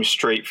we came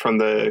straight from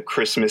the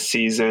Christmas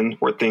season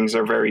where things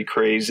are very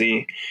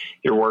crazy.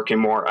 You're working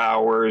more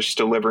hours,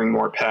 delivering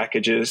more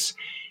packages.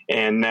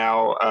 And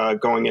now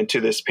going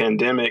into this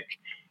pandemic,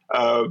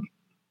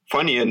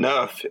 funny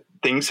enough,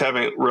 things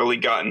haven't really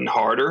gotten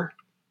harder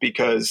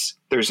because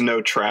there's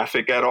no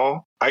traffic at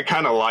all. I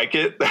kind of like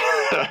it,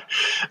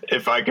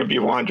 if I could be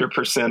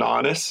 100%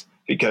 honest,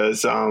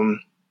 because,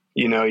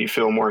 you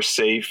feel more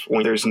safe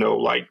when there's no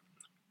like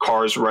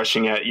cars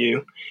rushing at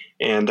you.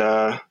 And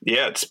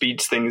it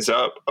speeds things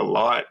up a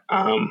lot.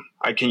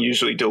 I can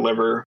usually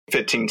deliver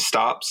 15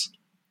 stops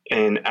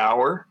an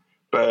hour,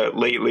 but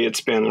lately it's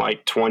been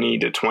like 20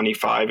 to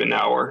 25 an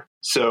hour.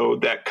 So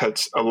that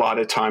cuts a lot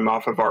of time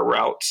off of our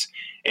routes.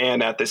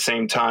 And at the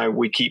same time,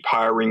 we keep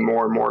hiring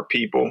more and more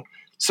people.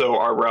 So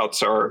our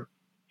routes are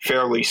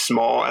fairly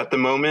small at the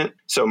moment.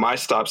 So my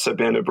stops have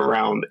been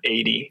around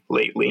 80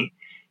 lately.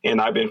 And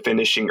I've been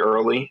finishing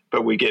early,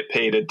 but we get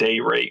paid a day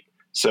rate.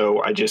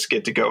 So I just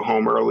get to go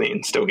home early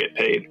and still get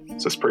paid.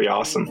 So it's pretty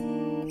awesome.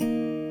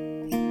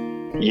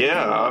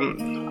 Yeah,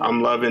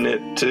 I'm loving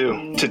it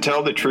too. To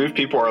tell the truth,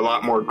 people are a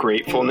lot more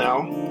grateful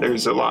now.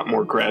 There's a lot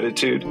more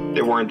gratitude.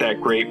 They weren't that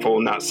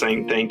grateful, not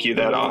saying thank you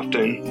that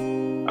often.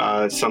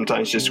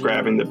 Sometimes just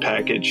grabbing the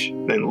package,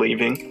 then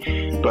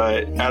leaving.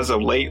 But as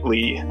of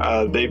lately,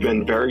 they've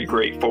been very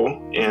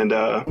grateful and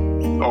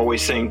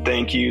always saying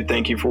thank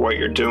you for what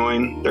you're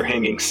doing. They're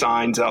hanging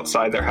signs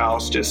outside their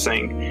house just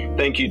saying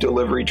thank you,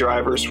 delivery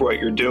drivers, for what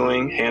you're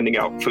doing, handing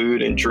out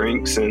food and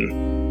drinks,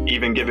 and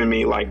even giving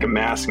me like a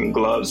mask and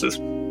gloves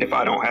if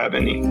I don't have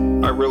any.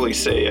 I really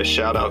say a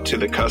shout out to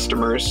the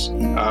customers.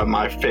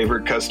 My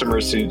favorite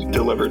customers who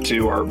deliver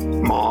to are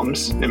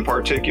moms in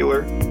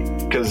particular,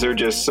 because they're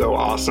just so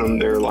awesome.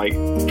 They're like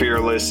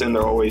fearless and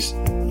they're always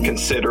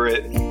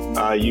considerate.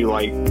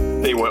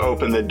 They will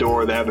open the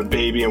door, they have a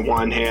baby in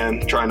one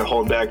hand trying to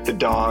hold back the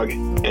dog.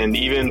 And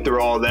even through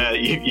all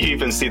that, you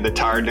even see the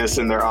tiredness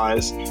in their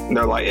eyes. And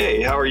they're like,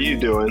 hey, how are you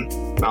doing?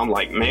 And I'm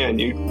like, man,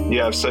 you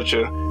have such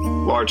a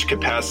large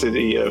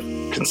capacity of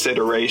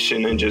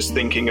consideration and just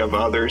thinking of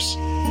others.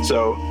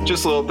 So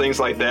just little things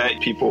like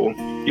that, people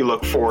you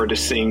look forward to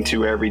seeing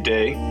to every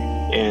day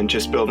and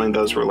just building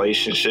those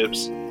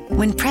relationships.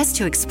 When pressed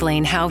to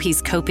explain how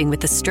he's coping with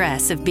the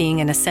stress of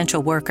being an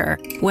essential worker,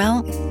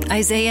 well,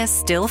 Isaiah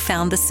still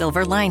found the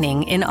silver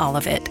lining in all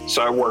of it.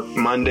 So I work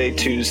Monday,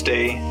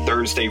 Tuesday,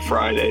 Thursday,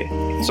 Friday.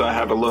 So I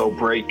have a little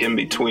break in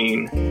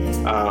between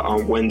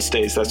on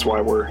Wednesdays. That's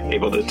why we're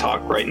able to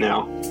talk right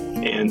now.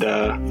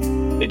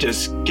 And it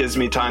just gives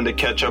me time to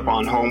catch up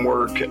on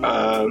homework,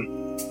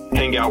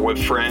 hang out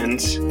with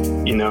friends.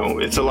 You know,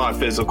 it's a lot of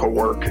physical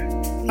work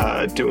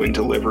doing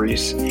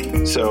deliveries.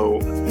 So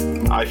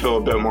I feel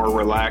a bit more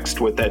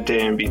relaxed with that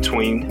day in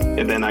between.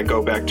 And then I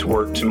go back to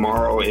work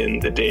tomorrow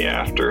and the day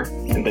after,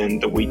 and then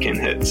the weekend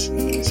hits.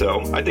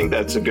 So I think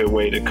that's a good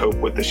way to cope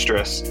with the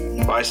stress.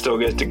 I still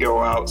get to go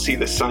out, see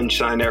the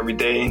sunshine every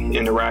day,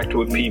 interact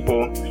with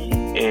people.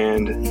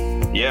 And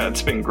yeah,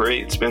 it's been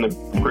great. It's been a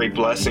great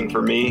blessing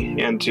for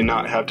me, and to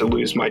not have to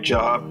lose my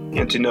job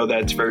and to know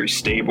that it's very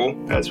stable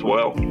as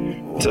well.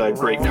 It's a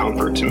great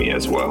comfort to me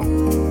as well.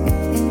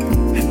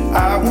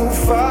 I will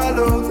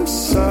follow the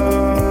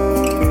sun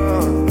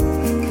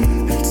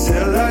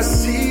until I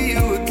see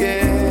you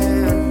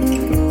again,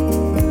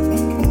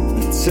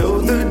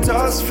 till the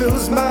dust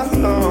fills my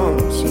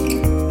lungs.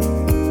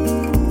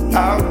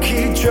 I'll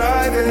keep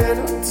driving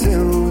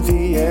until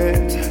the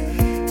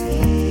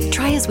end.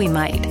 Try as we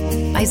might,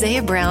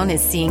 Isaiah Brown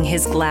is seeing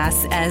his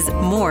glass as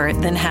more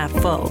than half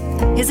full.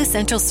 His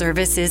essential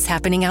service is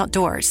happening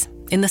outdoors,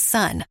 in the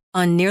sun,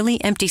 on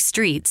nearly empty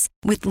streets,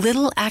 with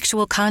little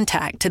actual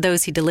contact to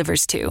those he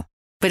delivers to.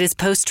 But is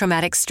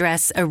post-traumatic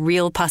stress a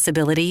real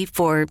possibility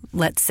for,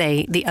 let's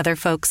say, the other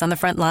folks on the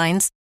front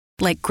lines,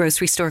 like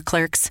grocery store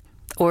clerks,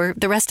 or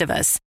the rest of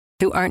us,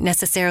 who aren't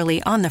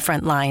necessarily on the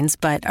front lines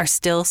but are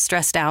still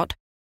stressed out?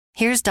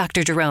 Here's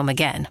Dr. Jerome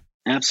again.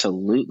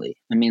 Absolutely.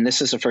 I mean,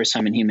 this is the first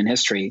time in human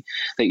history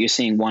that you're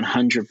seeing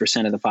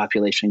 100% of the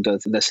population go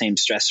through the same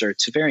stressor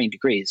to varying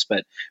degrees.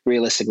 But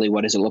realistically,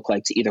 what does it look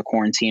like to either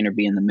quarantine or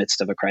be in the midst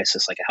of a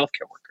crisis like a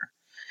healthcare worker?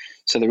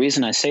 So the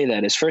reason I say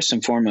that is, first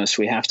and foremost,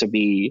 we have to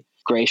be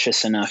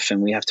gracious enough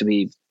and we have to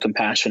be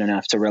compassionate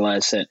enough to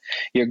realize that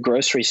your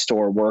grocery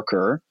store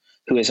worker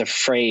who is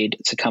afraid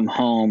to come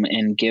home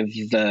and give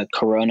the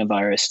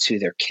coronavirus to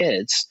their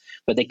kids,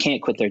 but they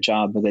can't quit their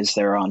job because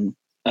they're on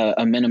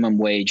a minimum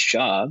wage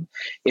job,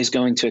 is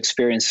going to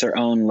experience their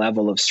own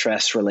level of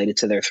stress related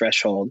to their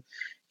threshold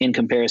in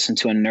comparison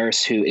to a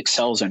nurse who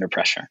excels under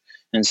pressure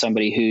and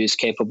somebody who's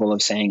capable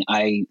of saying,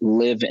 I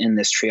live in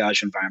this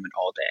triage environment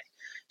all day.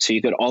 So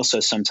you could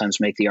also sometimes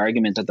make the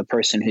argument that the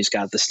person who's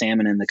got the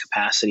stamina and the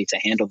capacity to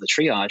handle the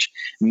triage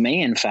may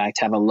in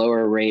fact have a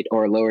lower rate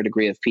or a lower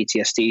degree of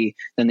PTSD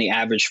than the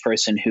average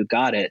person who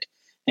got it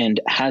and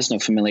has no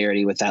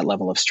familiarity with that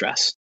level of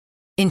stress.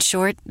 In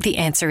short, the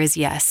answer is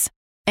yes.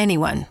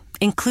 Anyone,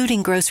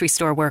 including grocery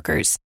store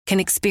workers, can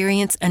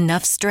experience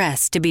enough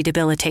stress to be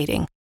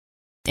debilitating.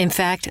 In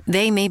fact,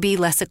 they may be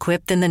less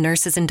equipped than the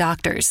nurses and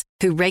doctors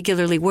who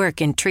regularly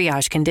work in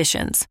triage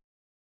conditions.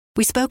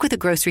 We spoke with a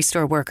grocery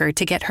store worker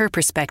to get her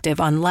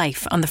perspective on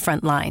life on the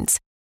front lines.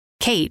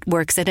 Kate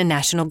works at a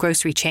national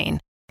grocery chain,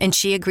 and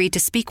she agreed to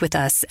speak with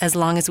us as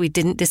long as we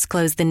didn't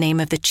disclose the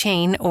name of the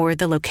chain or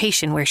the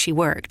location where she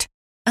worked.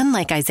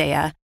 Unlike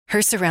Isaiah,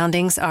 her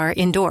surroundings are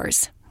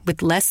indoors,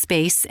 with less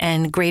space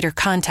and greater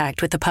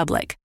contact with the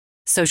public.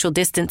 Social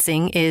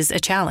distancing is a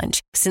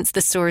challenge, since the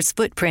store's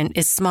footprint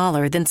is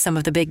smaller than some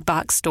of the big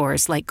box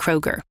stores like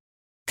Kroger.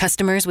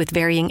 Customers with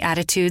varying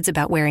attitudes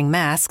about wearing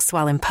masks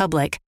while in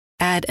public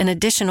add an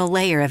additional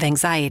layer of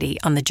anxiety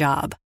on the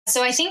job.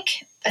 So I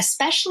think,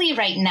 especially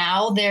right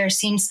now, there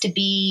seems to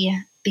be,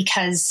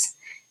 because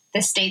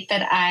the state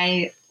that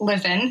I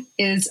live in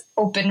is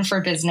open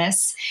for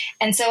business.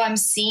 And so I'm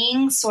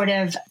seeing sort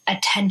of a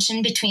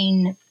tension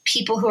between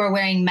people who are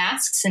wearing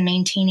masks and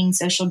maintaining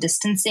social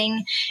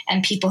distancing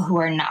and people who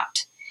are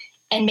not.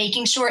 And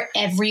making sure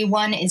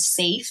everyone is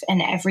safe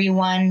and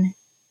everyone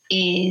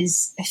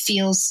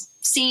feels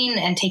seen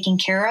and taken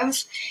care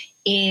of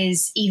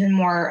is even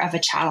more of a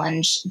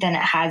challenge than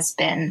it has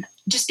been,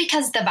 just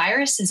because the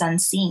virus is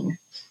unseen.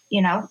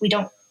 You know, we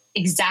don't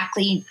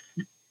exactly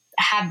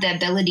have the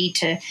ability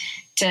to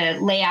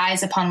lay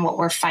eyes upon what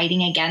we're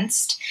fighting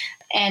against.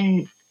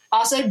 And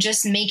also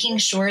just making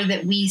sure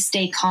that we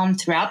stay calm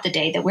throughout the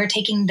day, that we're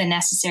taking the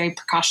necessary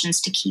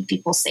precautions to keep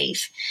people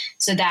safe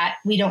so that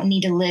we don't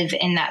need to live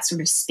in that sort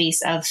of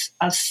space of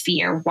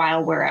fear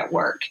while we're at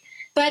work.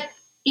 But,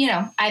 you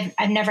know,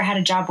 I've never had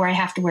a job where I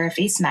have to wear a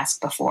face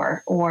mask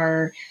before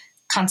or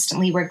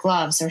constantly wear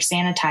gloves or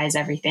sanitize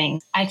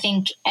everything. I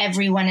think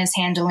everyone is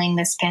handling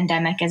this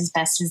pandemic as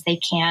best as they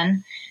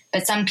can,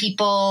 but some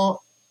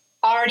people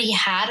already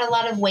had a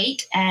lot of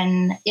weight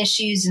and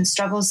issues and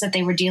struggles that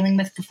they were dealing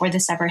with before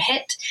this ever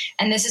hit.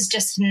 And this is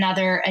just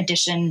another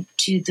addition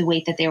to the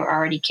weight that they were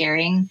already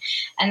carrying.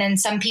 And then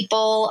some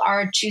people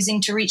are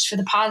choosing to reach for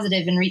the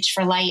positive and reach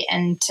for light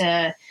and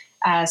to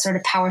sort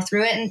of power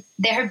through it. And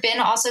there have been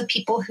also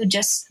people who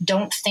just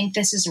don't think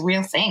this is a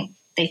real thing.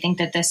 They think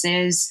that this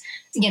is,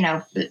 you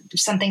know,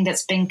 something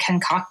that's been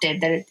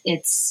concocted, that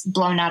it's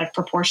blown out of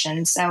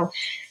proportion. So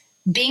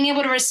being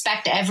able to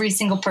respect every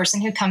single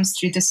person who comes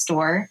through the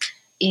store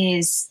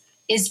is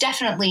is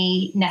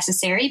definitely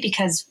necessary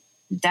because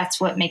that's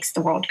what makes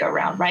the world go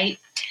round, right?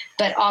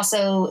 But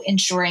also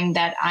ensuring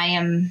that I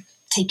am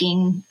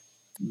taking,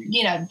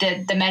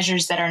 the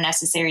measures that are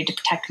necessary to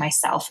protect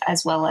myself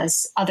as well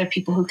as other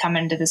people who come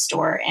into the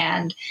store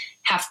and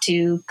have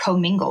to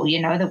commingle,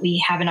 that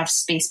we have enough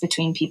space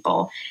between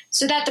people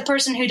so that the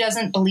person who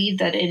doesn't believe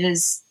that it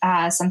is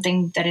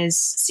something that is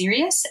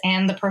serious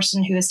and the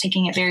person who is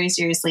taking it very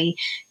seriously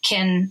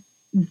can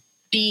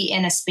be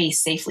in a space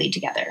safely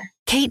together.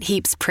 Kate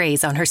heaps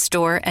praise on her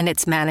store and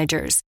its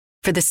managers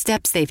for the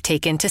steps they've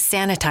taken to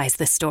sanitize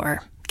the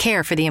store,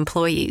 care for the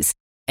employees,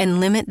 and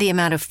limit the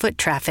amount of foot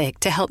traffic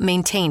to help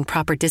maintain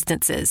proper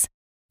distances.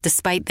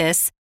 Despite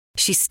this,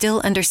 she still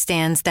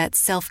understands that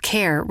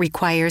self-care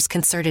requires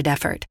concerted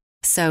effort,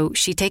 so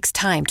she takes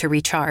time to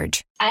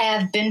recharge. I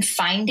have been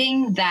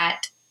finding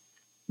that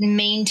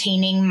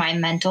maintaining my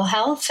mental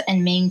health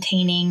and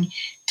maintaining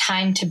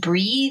time to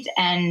breathe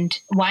and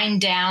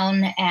wind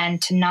down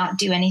and to not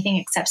do anything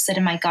except sit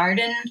in my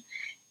garden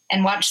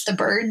and watch the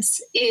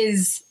birds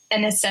is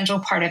an essential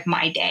part of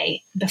my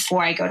day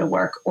before I go to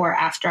work or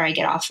after I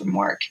get off from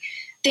work.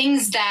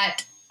 Things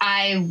that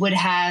I would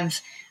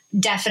have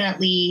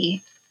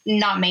definitely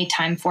not made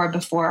time for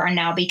before are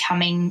now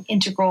becoming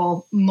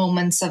integral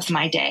moments of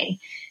my day.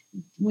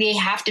 We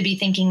have to be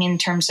thinking in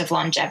terms of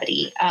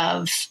longevity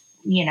of,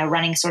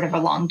 running sort of a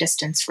long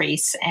distance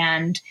race,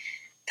 and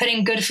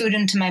putting good food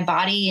into my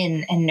body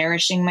and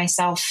nourishing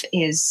myself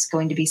is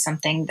going to be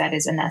something that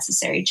is a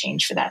necessary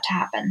change for that to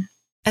happen.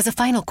 As a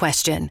final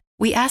question,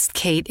 we asked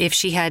Kate if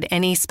she had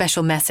any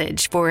special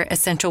message for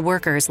essential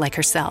workers like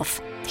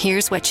herself.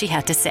 Here's what she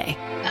had to say.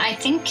 I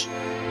think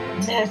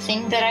the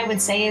thing that I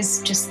would say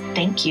is just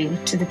thank you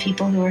to the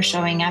people who are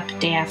showing up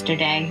day after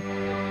day.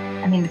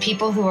 I mean, the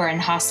people who are in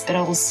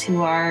hospitals,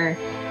 who are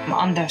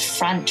on the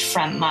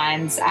front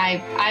lines.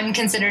 I'm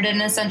considered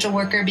an essential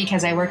worker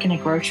because I work in a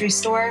grocery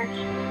store,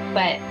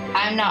 but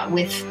I'm not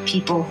with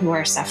people who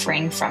are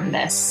suffering from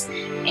this.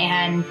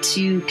 And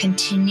to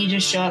continue to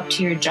show up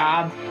to your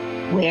job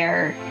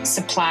where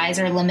supplies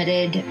are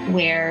limited,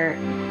 where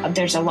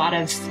there's a lot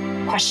of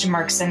question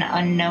marks and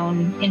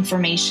unknown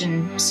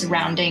information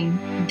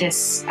surrounding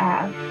this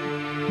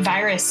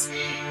virus,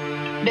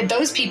 that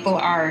those people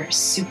are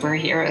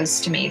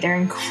superheroes to me. They're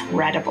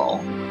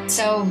incredible.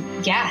 So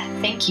yeah,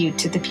 thank you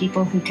to the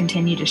people who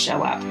continue to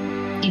show up,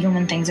 even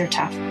when things are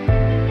tough.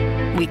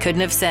 We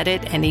couldn't have said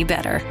it any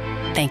better.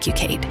 Thank you,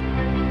 Kate.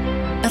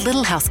 A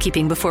little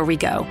housekeeping before we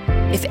go.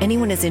 If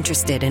anyone is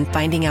interested in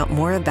finding out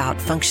more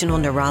about functional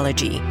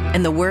neurology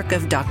and the work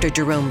of Dr.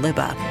 Jerome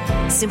Liba,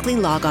 simply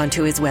log on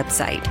to his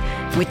website,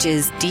 which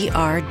is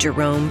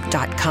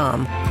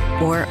drjerome.com,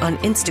 or on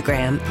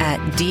Instagram at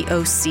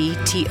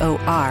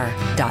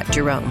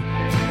doctor.jerome.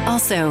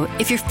 Also,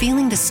 if you're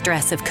feeling the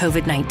stress of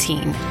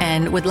COVID-19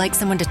 and would like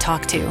someone to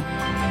talk to,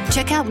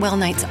 check out Well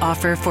Night's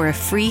offer for a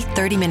free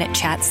 30-minute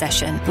chat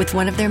session with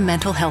one of their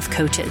mental health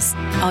coaches.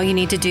 All you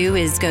need to do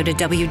is go to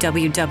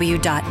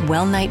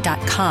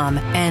www.wellnight.com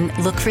and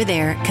look for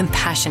their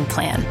compassion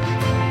plan.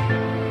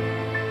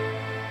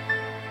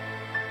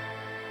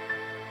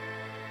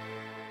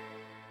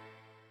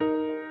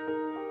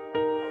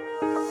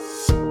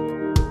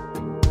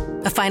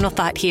 A final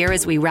thought here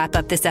as we wrap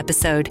up this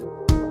episode.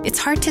 It's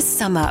hard to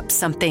sum up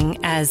something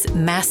as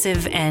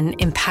massive and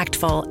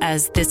impactful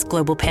as this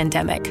global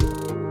pandemic.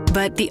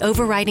 But the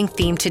overriding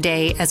theme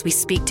today as we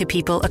speak to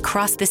people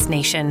across this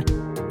nation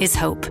is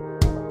hope.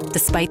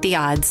 Despite the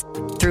odds,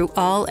 through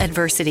all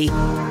adversity,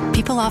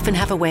 people often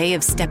have a way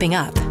of stepping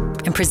up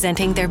and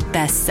presenting their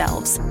best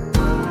selves.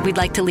 We'd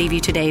like to leave you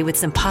today with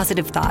some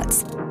positive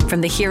thoughts from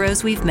the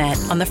heroes we've met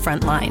on the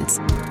front lines.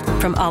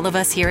 From all of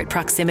us here at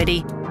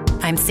Proximity,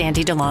 I'm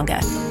Sandy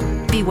DeLonga.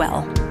 Be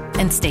well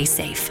and stay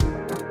safe.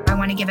 I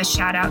want to give a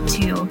shout out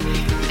to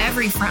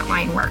every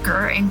frontline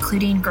worker,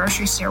 including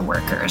grocery store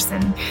workers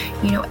and,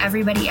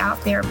 everybody out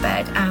there,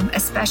 but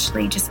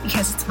especially just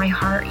because it's my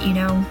heart,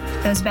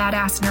 those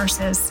badass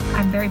nurses.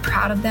 I'm very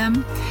proud of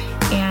them,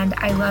 and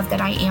I love that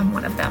I am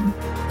one of them.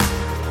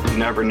 You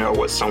never know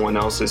what someone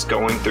else is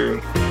going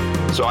through.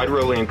 So I'd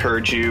really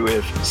encourage you,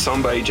 if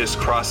somebody just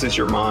crosses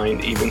your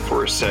mind, even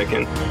for a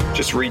second,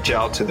 just reach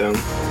out to them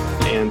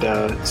and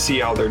see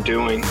how they're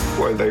doing,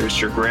 whether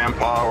it's your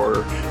grandpa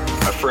or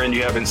a friend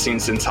you haven't seen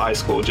since high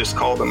school. Just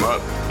call them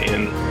up,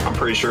 and I'm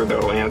pretty sure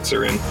they'll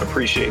answer and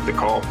appreciate the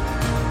call.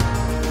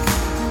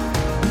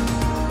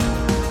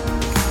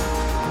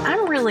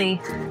 I'm really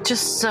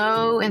just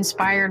so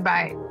inspired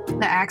by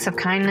the acts of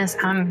kindness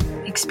I'm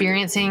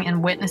experiencing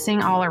and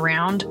witnessing all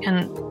around,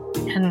 and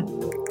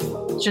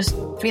just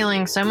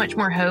feeling so much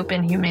more hope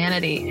in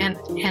humanity and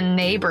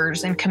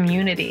neighbors and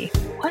community.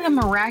 What a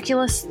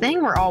miraculous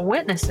thing we're all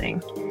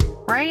witnessing,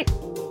 right?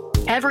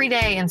 Every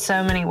day in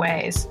so many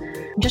ways.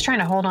 I'm just trying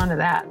to hold on to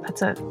that.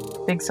 That's a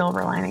big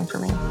silver lining for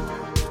me.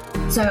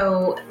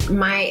 So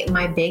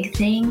my big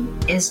thing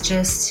is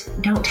just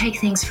don't take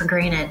things for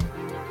granted.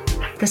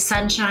 The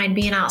sunshine,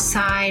 being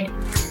outside,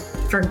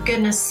 for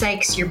goodness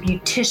sakes, your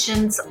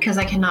beauticians, because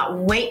I cannot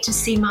wait to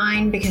see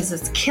mine because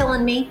it's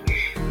killing me.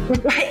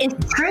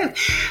 It's true.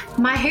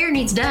 My hair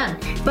needs done,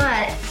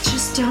 but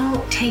just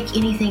don't take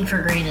anything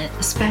for granted,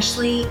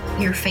 especially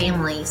your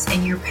families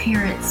and your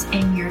parents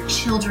and your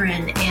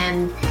children,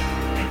 and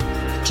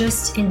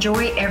just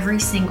enjoy every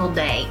single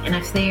day. And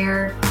if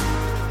there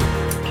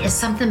is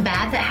something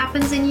bad that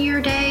happens in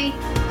your day,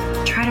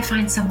 try to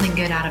find something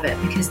good out of it,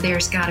 because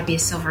there's got to be a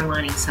silver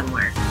lining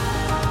somewhere.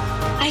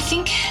 I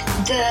think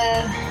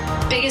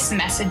the biggest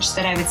message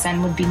that I would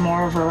send would be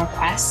more of a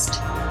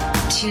request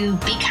to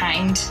be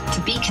kind,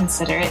 to be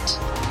considerate.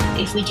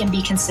 If we can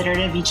be considerate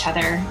of each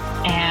other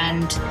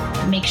and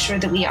make sure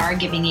that we are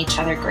giving each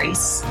other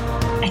grace,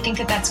 I think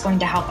that that's going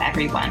to help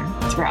everyone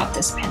throughout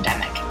this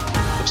pandemic.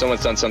 If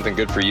someone's done something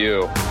good for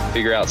you,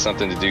 figure out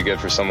something to do good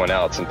for someone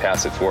else and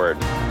pass it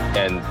forward.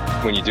 And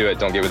when you do it,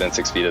 don't get within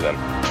 6 feet of them.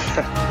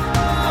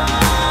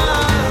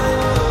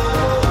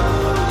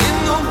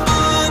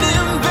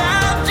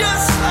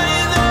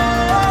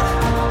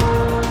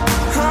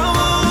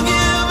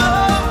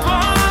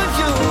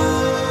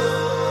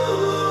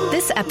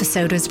 This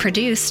episode was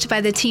produced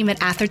by the team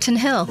at Atherton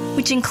Hill,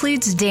 which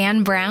includes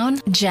Dan Brown,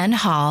 Jen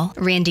Hall,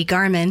 Randy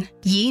Garman,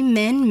 Yi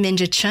Min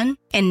Minja-chun,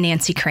 and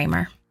Nancy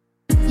Kramer.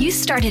 You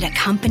started a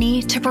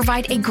company to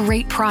provide a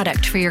great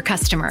product for your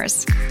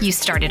customers. You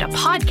started a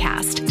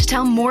podcast to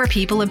tell more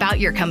people about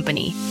your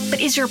company.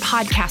 But is your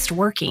podcast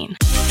working?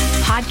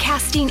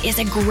 Podcasting is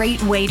a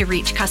great way to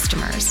reach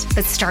customers,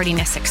 but starting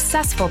a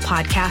successful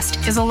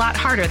podcast is a lot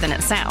harder than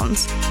it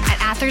sounds. At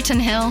Atherton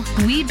Hill,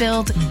 we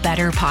build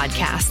better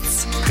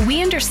podcasts.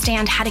 We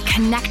understand how to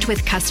connect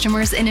with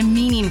customers in a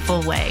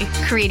meaningful way,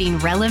 creating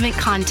relevant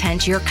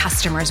content your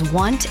customers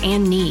want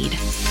and need.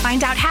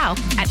 Find out how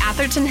at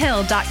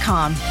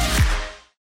athertonhill.com.